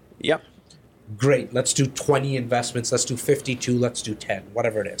one, great. Let's do 20 investments. Let's do 52. Let's do 10.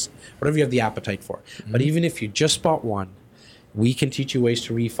 Whatever it is, whatever you have the appetite for. Mm-hmm. But even if you just bought one, we can teach you ways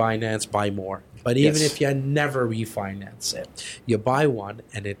to refinance, buy more. But even if you never refinance it, you buy one,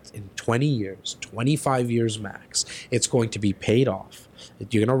 and it's in 20 years, 25 years max, it's going to be paid off.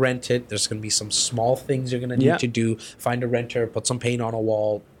 You're going to rent it. There's going to be some small things you're going to need to do. Find a renter, put some paint on a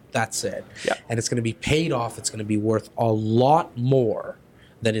wall. That's it. Yeah. And it's going to be paid off. It's going to be worth a lot more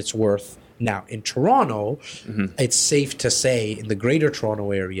than it's worth now. In Toronto, it's safe to say, in the greater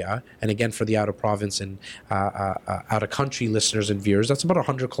Toronto area, and again for the out-of-province and out-of-country listeners and viewers, that's about a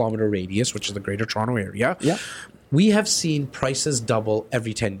 100-kilometer radius, which is the greater Toronto area. Yeah. We have seen prices double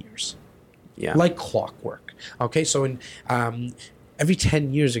every 10 years, like clockwork. Okay, so in every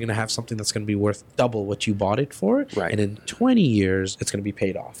 10 years, you're going to have something that's going to be worth double what you bought it for, and in 20 years, it's going to be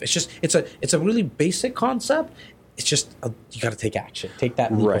paid off. It's just it's a really basic concept. It's just you got to take action, take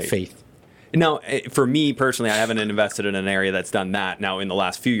that leap of faith. Now, for me personally, I haven't invested in an area that's done that. Now, in the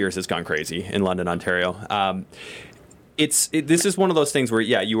last few years, it's gone crazy in London, Ontario. This is one of those things where,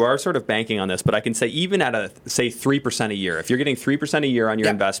 you are sort of banking on this, but I can say even at 3% a year, if you're getting 3% a year on your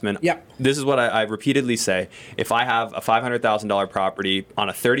investment, this is what I repeatedly say. If I have a $500,000 property on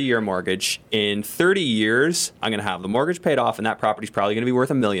a 30-year mortgage, in 30 years, I'm going to have the mortgage paid off, and that property's probably going to be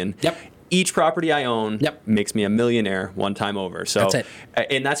worth $1 million. Each property I own makes me a millionaire one time over. So, that's it.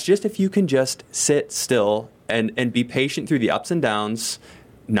 And that's just if you can just sit still and be patient through the ups and downs,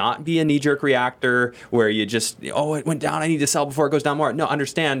 not be a knee-jerk reactor where you just, it went down, I need to sell before it goes down more. No,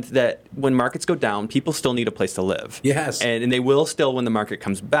 understand that when markets go down, people still need a place to live. Yes. And they will still when the market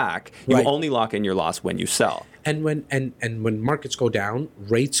comes back. You will only lock in your loss when you sell. And when markets go down,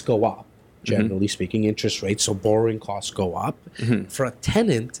 rates go up. Generally speaking, interest rates, so borrowing costs go up. For a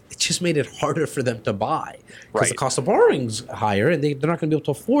tenant, it just made it harder for them to buy because the cost of borrowing's higher, and they're not going to be able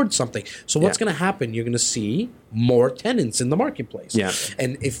to afford something. So what's going to happen? You're going to see more tenants in the marketplace. Yeah.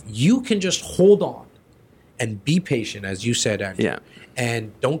 And if you can just hold on and be patient, as you said, Andrew,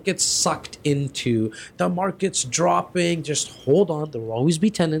 and don't get sucked into the market's dropping, just hold on. There will always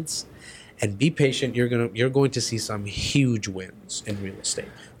be tenants. And be patient. You're going to see some huge wins in real estate.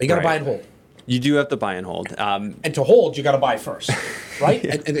 But you got to buy and hold. You do have to buy and hold. And to hold, you got to buy first, right?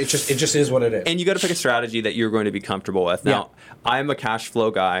 And it just is what it is. And you got to pick a strategy that you're going to be comfortable with. Now, I'm a cash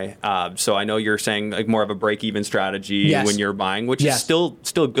flow guy, so I know you're saying like more of a break-even strategy when you're buying, which is still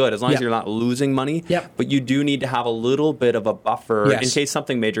good as long as you're not losing money. But you do need to have a little bit of a buffer in case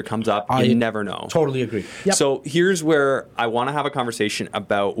something major comes up. You never know. Totally agree. So here's where I want to have a conversation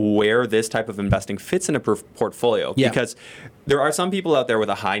about where this type of investing fits in a portfolio, because there are some people out there with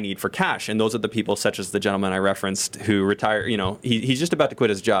a high need for cash, and those are the people such as the gentleman I referenced who retired. He's just about to quit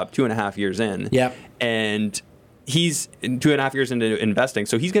his job 2.5 years in, and he's 2.5 years into investing,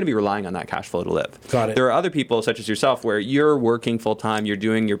 so he's going to be relying on that cash flow to live. Got it. There are other people such as yourself where you're working full time, you're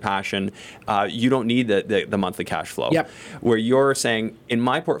doing your passion, you don't need the monthly cash flow. Where you're saying, in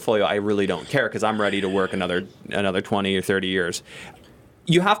my portfolio, I really don't care because I'm ready to work another 20 or 30 years.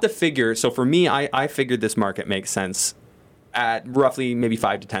 you have to figure. So for me, I figured this market makes sense at roughly maybe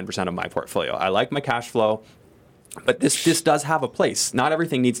 5 to 10% of my portfolio. I like my cash flow. But this does have a place. Not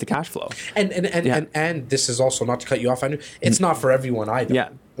everything needs to cash flow. And this is also, not to cut you off, Andrew, it's not for everyone either. Yeah.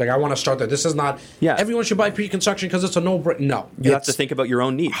 Like, I want to start there. This is not, everyone should buy pre-construction because it's a no-brainer. No. You have to think about your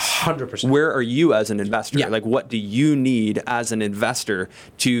own needs. 100%. Where are you as an investor? Yeah. Like, what do you need as an investor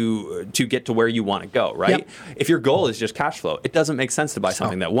to get to where you want to go, right? Yep. If your goal is just cash flow, it doesn't make sense to buy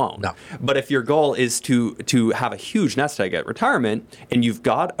something that won't. No. But if your goal is to have a huge nest egg at retirement, and you've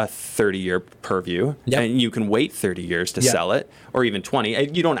got a 30-year purview, and you can wait 30 years to sell it, or even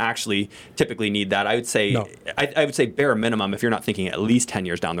 20, you don't actually typically need that. I would say, I would say bare minimum, if you're not thinking at least 10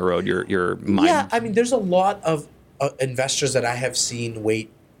 years down the road, your mind. Yeah, I mean, there's a lot of investors that I have seen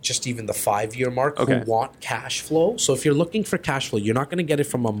wait just even the 5-year mark who want cash flow. So if you're looking for cash flow, you're not going to get it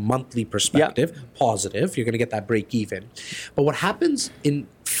from a monthly perspective, positive. You're going to get that break even. But what happens in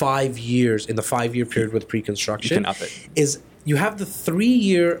 5 years, in the 5-year period with pre-construction, you can up it. Is you have the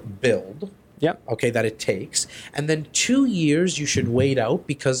 3-year build. Okay, that it takes, and then 2 years you should wait out,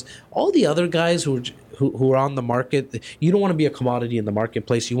 because all the other guys who are on the market, you don't want to be a commodity in the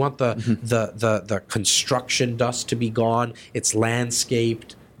marketplace. You want the construction dust to be gone. It's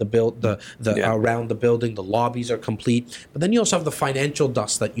landscaped. Around the building, the lobbies are complete, but then you also have the financial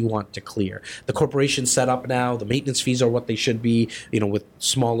dust that you want to clear. The corporation's set up now. The maintenance fees are what they should be, with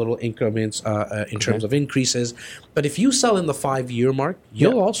small little increments in terms of increases. But if you sell in the 5-year mark,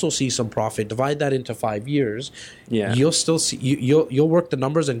 you'll also see some profit. Divide that into 5 years. You'll still see you'll work the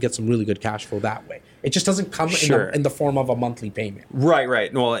numbers and get some really good cash flow that way. It just doesn't come in the form of a monthly payment.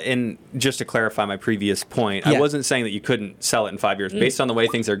 Right. Well, and just to clarify my previous point, I wasn't saying that you couldn't sell it in 5 years based on the way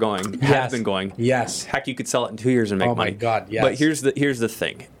things are going. Have been going. Yes. Heck, you could sell it in 2 years and make money. Oh my God, yes. But here's the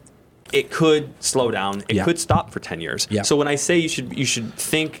thing. It could slow down. It could stop for 10 years. So when I say you should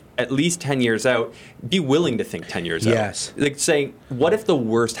think at least 10 years out, be willing to think 10 years out. Yes. Like saying, what if the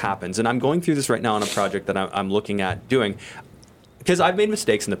worst happens? And I'm going through this right now on a project that I'm looking at doing. Because I've made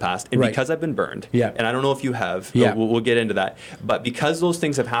mistakes in the past, and because I've been burned, and I don't know if you have, we'll get into that. But because those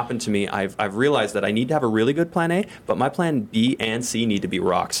things have happened to me, I've realized that I need to have a really good plan A, but my plan B and C need to be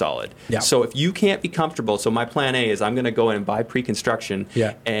rock solid. So if you can't be comfortable, so my plan A is I'm going to go in and buy pre-construction,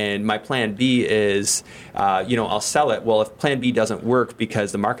 and my plan B is, I'll sell it. Well, if plan B doesn't work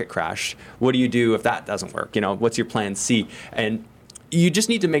because the market crashed, what do you do if that doesn't work? What's your plan C? And you just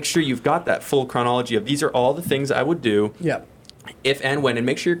need to make sure you've got that full chronology of these are all the things I would do. If and when, and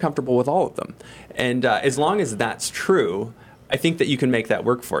make sure you're comfortable with all of them. And as long as that's true, I think that you can make that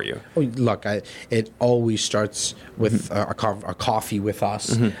work for you. Look, it always starts with a coffee with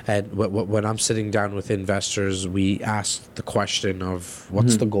us. And when I'm sitting down with investors, we ask the question of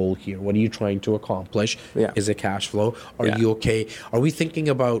what's the goal here? What are you trying to accomplish? Is it cash flow? Are you okay? Are we thinking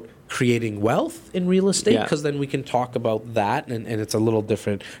about creating wealth in real estate? Because then we can talk about that, and it's a little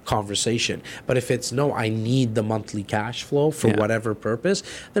different conversation. But if it's no, I need the monthly cash flow for whatever purpose,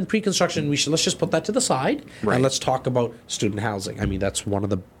 then pre-construction, let's just put that to the side, and let's talk about student housing. I mean, that's one of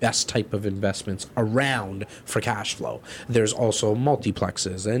the best type of investments around for cash flow. There's also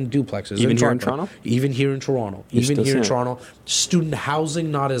multiplexes and duplexes. Even here in Toronto? Even here in Toronto. Student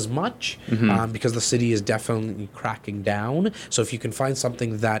housing, not as much, because the city is definitely cracking down. So if you can find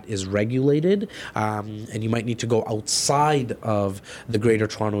something that is regulated, and you might need to go outside of the Greater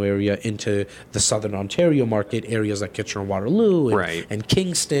Toronto area into the Southern Ontario market, areas like Kitchener-Waterloo and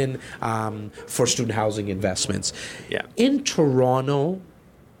Kingston, for student housing investments. In Toronto,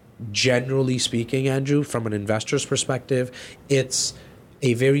 generally speaking, Andrew, from an investor's perspective, it's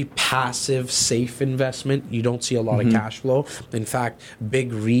a very passive, safe investment. You don't see a lot of cash flow. In fact,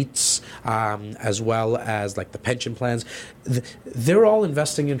 big REITs, as well as like the pension plans, they're all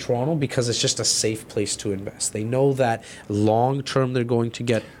investing in Toronto because it's just a safe place to invest. They know that long term they're going to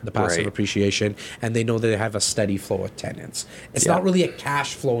get the passive appreciation, and they know they have a steady flow of tenants. It's not really a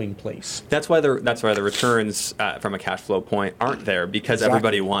cash flowing place. That's why the returns from a cash flow point aren't there, because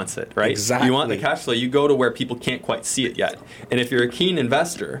everybody wants it, right? Exactly. You want the cash flow. You go to where people can't quite see it yet, and if you're a keen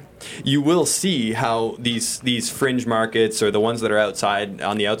investor, you will see how these fringe markets, or the ones that are outside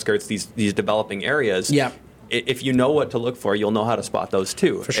on the outskirts, these developing areas. If you know what to look for, you'll know how to spot those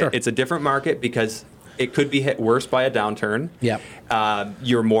too. For sure. It's a different market because it could be hit worse by a downturn.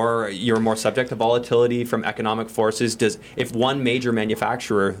 You're more subject to volatility from economic forces. If one major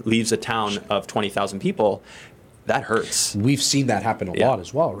manufacturer leaves a town of 20,000 people, that hurts. We've seen that happen a lot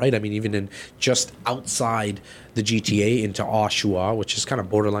as well, right? I mean, even in just outside the GTA into Oshawa, which is kind of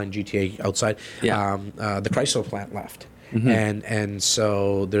borderline GTA outside, the Chrysler plant left. and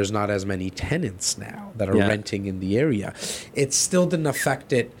so there's not as many tenants now that are renting in the area. It still didn't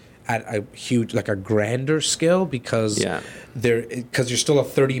affect it at a huge, like a grander scale, because you're still a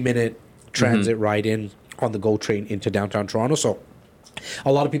 30-minute transit ride in on the GO train into downtown Toronto. So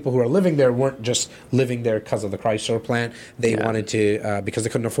a lot of people who are living there weren't just living there because of the Chrysler plant. They wanted to, because they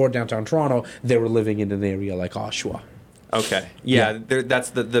couldn't afford downtown Toronto, they were living in an area like Oshawa. Okay.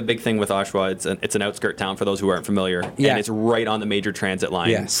 That's the big thing with Oshawa. It's an outskirt town for those who aren't familiar. And it's right on the major transit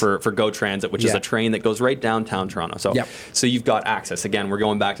line for GO Transit, which is a train that goes right downtown Toronto. So you've got access. Again, we're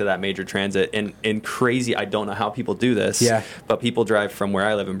going back to that major transit. And crazy, I don't know how people do this, but people drive from where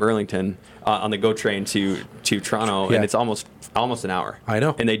I live in Burlington on the GO train to Toronto, and it's almost an hour. I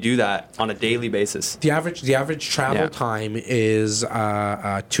know. And they do that on a daily basis. The average travel time is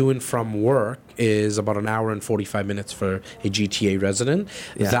to and from work is about an hour and 45 minutes for a GTA resident.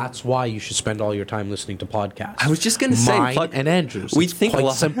 That's why you should spend all your time listening to podcasts. I was just going to say, mine and Andrew's. We think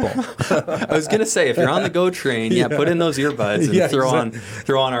quite simple. I was going to say, if you're on the GO train, put in those earbuds and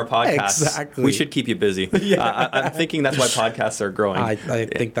throw on our podcasts. Exactly. We should keep you busy. I'm thinking that's why podcasts are growing. I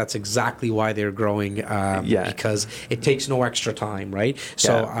think that's exactly why they're growing, because it takes no extra time, right?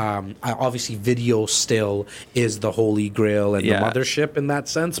 So obviously video still is the holy grail and the mothership in that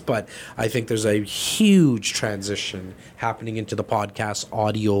sense, but I think there's a huge transition happening into the podcast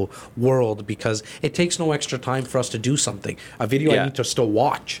audio world, because it takes no extra time for us to do something. A video I need to still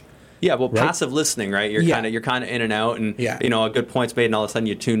watch. Yeah, well, passive listening, right? You're kind of in and out, and a good point's made, and all of a sudden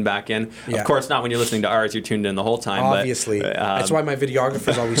you tune back in. Of course, not when you're listening to ours. You're tuned in the whole time. Obviously, that's why my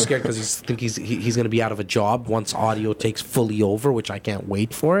videographer's always scared, because he's going to be out of a job once audio takes fully over, which I can't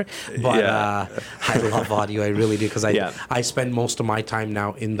wait for. But I love audio, I really do, because I spend most of my time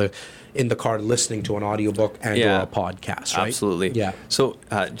now in the car listening to an audiobook and or a podcast. Right? Absolutely. Yeah. So,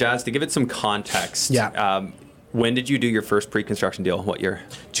 Jazz, to give it some context. When did you do your first pre-construction deal? What year?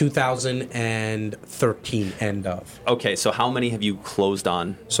 2013, end of. Okay, so how many have you closed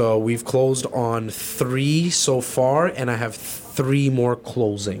on? So we've closed on 3 so far, and I have 3 more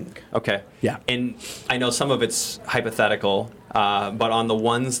closing. Okay. Yeah. And I know some of it's hypothetical, but on the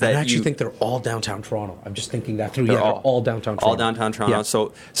ones that I actually think they're all downtown Toronto. I'm just thinking that through. They're all downtown Toronto. All downtown Toronto. Yeah.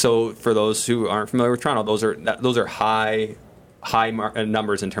 So for those who aren't familiar with Toronto, those are high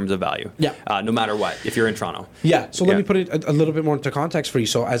numbers in terms of value. Yeah. No matter what, if you're in Toronto. Yeah. So let me put it a little bit more into context for you.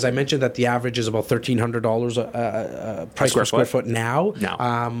 So as I mentioned, that the average is about $1,300 price per square foot now.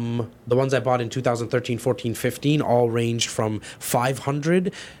 The ones I bought in 2013, 14, 15 all ranged from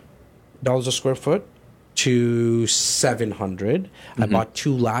 $500 a square foot to $700. I bought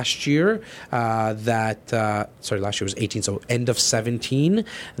 2 last year. Last year was 18, so end of 17.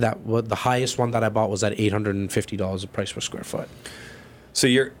 The highest one that I bought was at $850 a price per square foot. So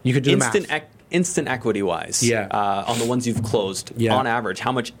you could do instant equity wise, on the ones you've closed, on average,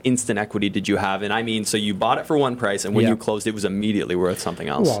 how much instant equity did you have? And I mean, so you bought it for one price, and when you closed, it was immediately worth something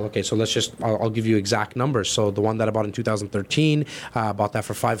else. Well, okay, so I'll give you exact numbers. So the one that I bought in 2013, bought that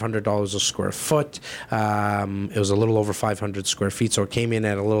for $500 a square foot. It was a little over 500 square feet, so it came in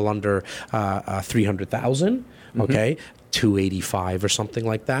at a little under $300,000. Okay. 285 or something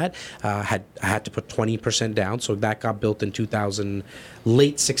like that. I had to put 20% down, so that got built in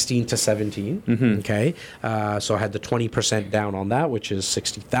late 16 to 17. Okay, so I had the 20% down on that, which is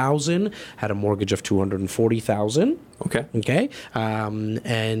 $60,000. Had a mortgage of $240,000. Okay,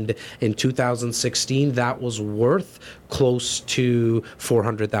 and in 2016, that was worth close to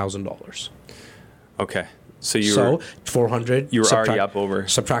 $400,000. Okay. So 400. You were already up over.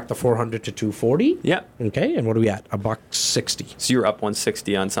 Subtract the 400 to 240. Yeah. Okay. And what are we at? $160. So you're up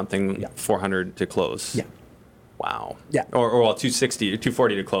 160 on something 400 to close. Yeah. Wow. Yeah. Or 260,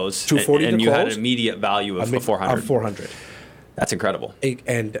 240 to close. 240 and to you close. had an immediate value of 400. Of 400. That's incredible.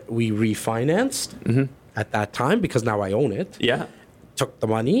 And we refinanced at that time because now I own it. Yeah. Took the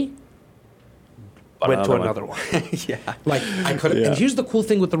money. Went to another one. Like I could. And here's the cool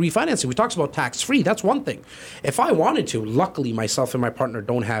thing with the refinancing. We talked about tax-free. That's one thing. If I wanted to, luckily myself and my partner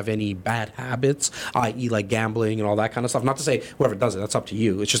don't have any bad habits, i.e. like gambling and all that kind of stuff. Not to say whoever does it, that's up to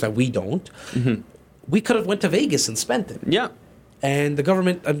you. It's just that we don't. We could have went to Vegas and spent it. Yeah. And the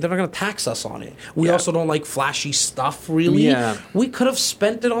government, they're not going to tax us on it. We also don't like flashy stuff, really. Yeah. We could have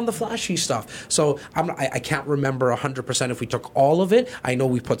spent it on the flashy stuff. So I can't remember 100% if we took all of it. I know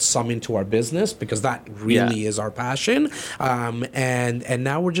we put some into our business because that really is our passion. And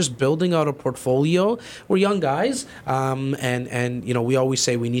now we're just building out a portfolio. We're young guys. And you know, we always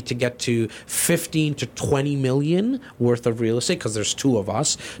say we need to get to 15 to 20 million worth of real estate because there's 2 of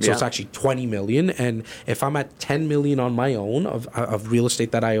us. So it's actually 20 million. And if I'm at 10 million on my own of real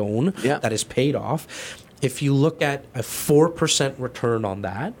estate that I own that is paid off, if you look at a 4% return on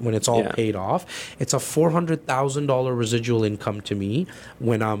that when it's all paid off, it's a $400,000 residual income to me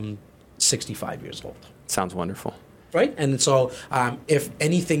when I'm 65 years old. Sounds wonderful. Right? And so if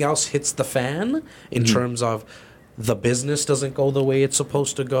anything else hits the fan in terms of the business doesn't go the way it's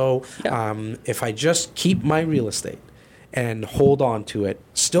supposed to go, if I just keep my real estate and hold on to it,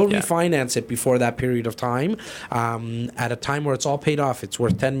 still refinance it before that period of time, at a time where it's all paid off, it's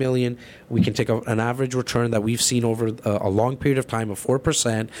worth $10 million, we can take an average return that we've seen over a long period of time of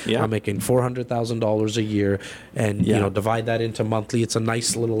 4%. I'm making $400,000 a year, and divide that into monthly. It's a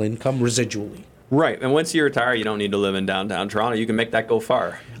nice little income residually. Right, and once you retire, you don't need to live in downtown Toronto. You can make that go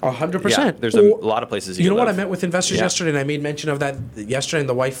far. 100%. Yeah, there's a lot of places you can know live. What? I met with investors yesterday, and I made mention of that yesterday, and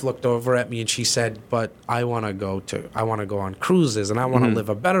the wife looked over at me, and she said, but I want to go on cruises, and I want to live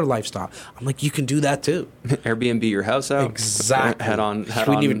a better lifestyle. I'm like, you can do that too. Airbnb your house out. Exactly. Head on we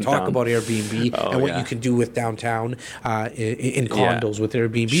didn't even talk about Airbnb and what you can do with downtown in condos with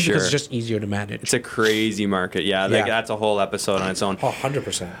Airbnb, because it's just easier to manage. It's a crazy market. That's a whole episode on its own.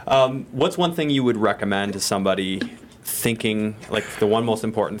 100%. What's one thing you would recommend to somebody thinking, like the one most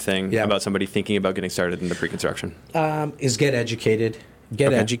important thing about somebody thinking about getting started into pre-construction? Is get educated.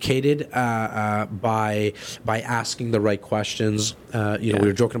 Get educated by asking the right questions. We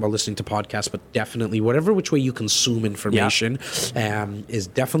were joking about listening to podcasts, but definitely whatever which way you consume information is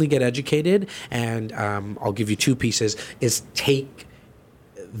definitely get educated. And I'll give you two pieces: is take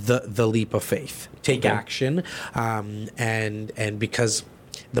the leap of faith, take action, and because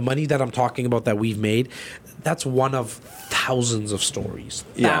the money that I'm talking about that we've made, that's one of thousands of stories.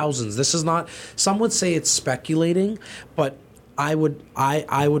 Thousands. This is not. Some would say it's speculating, but I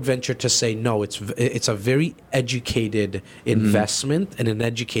would venture to say no. It's a very educated investment and an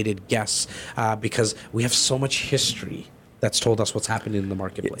educated guess because we have so much history that's told us what's happening in the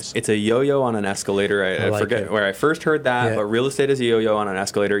marketplace. It's a yo-yo on an escalator. I forget where I first heard that, but real estate is a yo-yo on an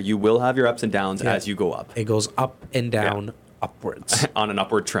escalator. You will have your ups and downs as you go up. It goes up and down. Upwards on an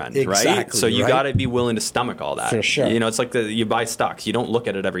upward trend, right? So you got to be willing to stomach all that. For sure. It's like you buy stocks. You don't look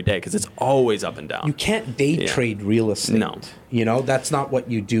at it every day because it's always up and down. You can't day trade real estate. No. That's not what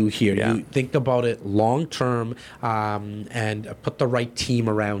you do here. You think about it long term and put the right team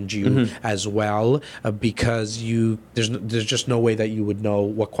around you as well, because there's just no way that you would know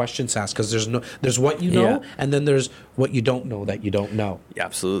what questions to ask, because there's what you know and then there's what you don't know that you don't know. Yeah,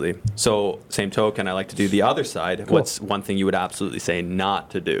 absolutely. So same token, I like to do the other side. Cool. What's one thing you would absolutely say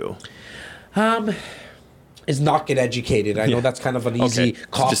not to do? Is not get educated. I know that's kind of an easy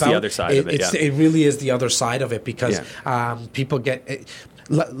cop out. Just the other side of it. It really is the other side of it, because people get.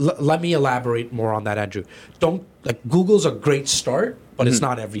 Let me elaborate more on that, Andrew. Google's a great start, but it's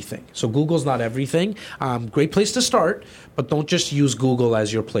not everything. So Google's not everything. Great place to start, but don't just use Google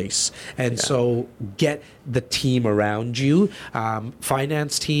as your place. And so get the team around you: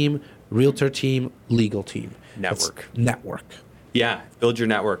 finance team, realtor team, legal team, network. Yeah, build your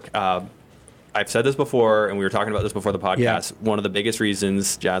network. I've said this before, and we were talking about this before the podcast. One of the biggest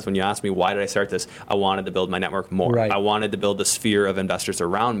reasons, Jazz, when you asked me why did I start this, I wanted to build my network more. Right. I wanted to build a sphere of investors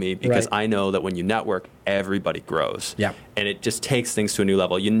around me, because I know that when you network, everybody grows. Yeah. And it just takes things to a new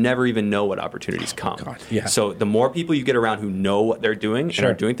level. You never even know what opportunities come. God, yeah. So the more people you get around who know what they're doing and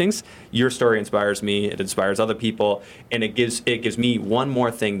are doing things, your story inspires me, it inspires other people, and it gives me one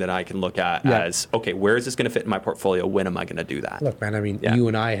more thing that I can look at as, okay, where is this going to fit in my portfolio? When am I going to do that? Look, man, I mean, you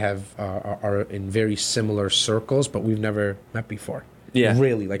and I are in very similar circles, but we've never met before. Yeah,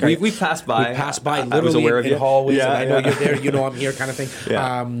 really. We passed by. We passed by I was aware literally of in hallways. Yeah, and I know you're there. You know I'm here, kind of thing.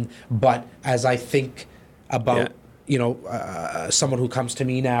 Yeah. But as I think about someone who comes to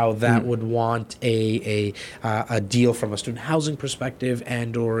me now that would want a deal from a student housing perspective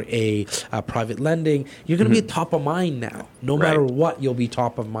and or a private lending, you're going to be top of mind now. No matter what, you'll be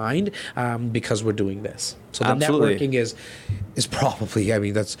top of mind because we're doing this. So the networking is probably, I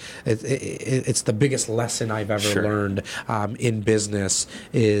mean, it's the biggest lesson I've ever learned in business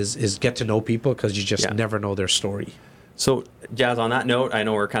is get to know people, because you just never know their story. So, Jazz, on that note, I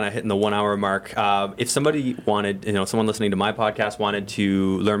know we're kind of hitting the 1 hour mark. If somebody wanted, someone listening to my podcast wanted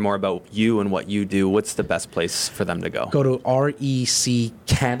to learn more about you and what you do, what's the best place for them to go? Go to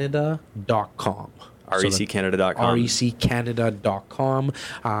reccanada.com. reccanada.com. reccanada.com.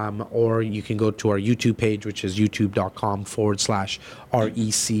 Or you can go to our YouTube page, which is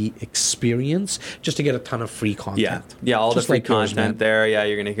youtube.com/REC Experience, just to get a ton of free content. Yeah, all just the free content there. Yeah,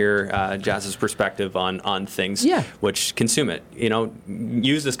 you're going to hear Jazz's perspective on things, which consume it.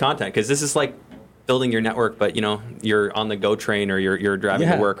 Use this content, because this is like building your network, but you're on the GO train or you're driving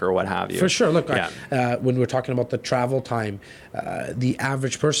to work or what have you. For sure. Look, when we're talking about the travel time, the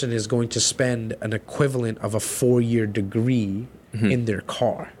average person is going to spend an equivalent of a 4-year degree in their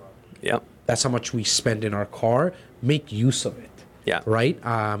car. Yep. That's how much we spend in our car. Make use of it. Yeah. Right?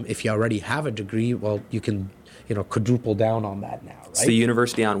 If you already have a degree, well, you can, quadruple down on that now, right? It's the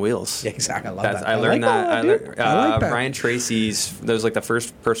university on wheels. Yeah, exactly. I love that. I learned that. I like that. Brian Tracy's, that was like the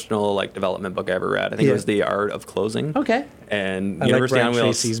first personal development book I ever read. I think it was The Art of Closing. Okay. And I University like on Brian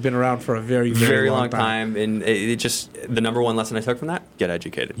Wheels. Tracy. He's been around for a very, very long time. And it just, the number one lesson I took from that, get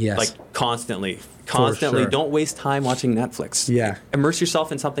educated. Yes. Constantly. Sure. Don't waste time watching Netflix. Yeah. Immerse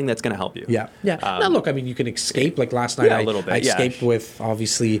yourself in something that's going to help you. Yeah. Now, look, you can escape. Like last night, a little bit. I escaped with,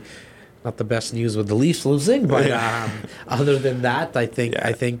 obviously, not the best news with the Leafs losing, but other than that, I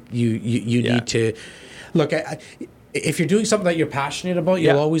think you need to look. If you're doing something that you're passionate about,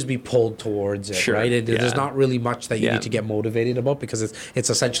 you'll always be pulled towards it, right? And there's not really much that you need to get motivated about because it's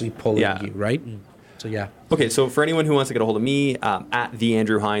essentially pulling you, right? So Okay, so for anyone who wants to get a hold of me, at the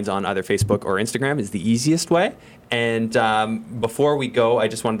Andrew Hines on either Facebook or Instagram is the easiest way. And before we go, I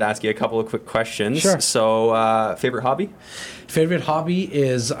just wanted to ask you a couple of quick questions. Sure. So, favorite hobby? Favorite hobby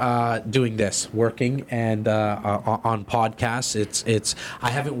is doing this, working and on podcasts. It's I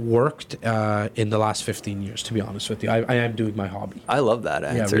haven't worked in the last 15 years, to be honest with you. I am doing my hobby. I love that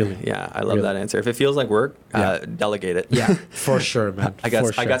answer. Yeah, really. Yeah, I love that answer. If it feels like work, delegate it. Yeah, for sure, man. I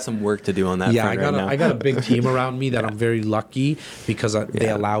got some work to do on that front right now. I got a big team around me that I'm very lucky because they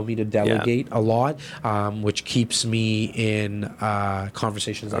allow me to delegate a lot, which keeps me in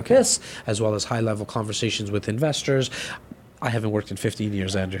conversations like this, as well as high-level conversations with investors. I haven't worked in 15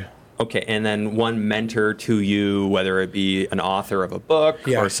 years, Andrew. Okay, and then one mentor to you, whether it be an author of a book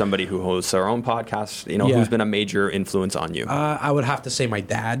or somebody who hosts their own podcast, who's been a major influence on you? I would have to say my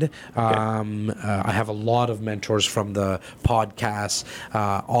dad. Okay. I have a lot of mentors from the podcast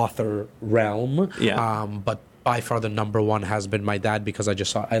author realm, but by far the number one has been my dad because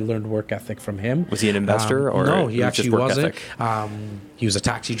I learned work ethic from him. Was he an investor or no? He actually wasn't. Ethic? He was a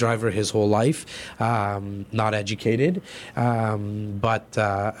taxi driver his whole life, not educated,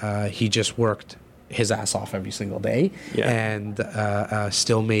 but he just worked his ass off every single day and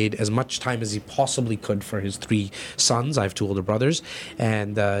still made as much time as he possibly could for his 3 sons. I have 2 older brothers,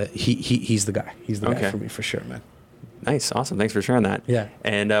 and he's the guy. He's the guy for me for sure, man. Nice, awesome. Thanks for sharing that. Yeah.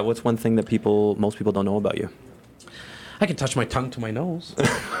 And what's one thing that most people don't know about you? I can touch my tongue to my nose.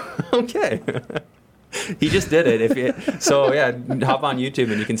 Okay. He just did it. So hop on YouTube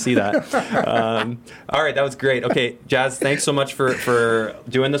and you can see that. All right, that was great. Okay, Jazz, thanks so much for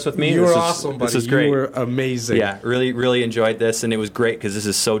doing this with me. You were awesome, buddy. This was great. You were amazing. Yeah, really, really enjoyed this, and it was great because this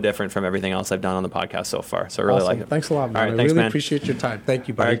is so different from everything else I've done on the podcast so far. So I really like it. Thanks a lot, man. All right, I thanks, really man. appreciate your time. Thank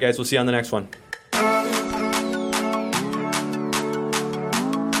you, buddy. All right, guys, we'll see you on the next one.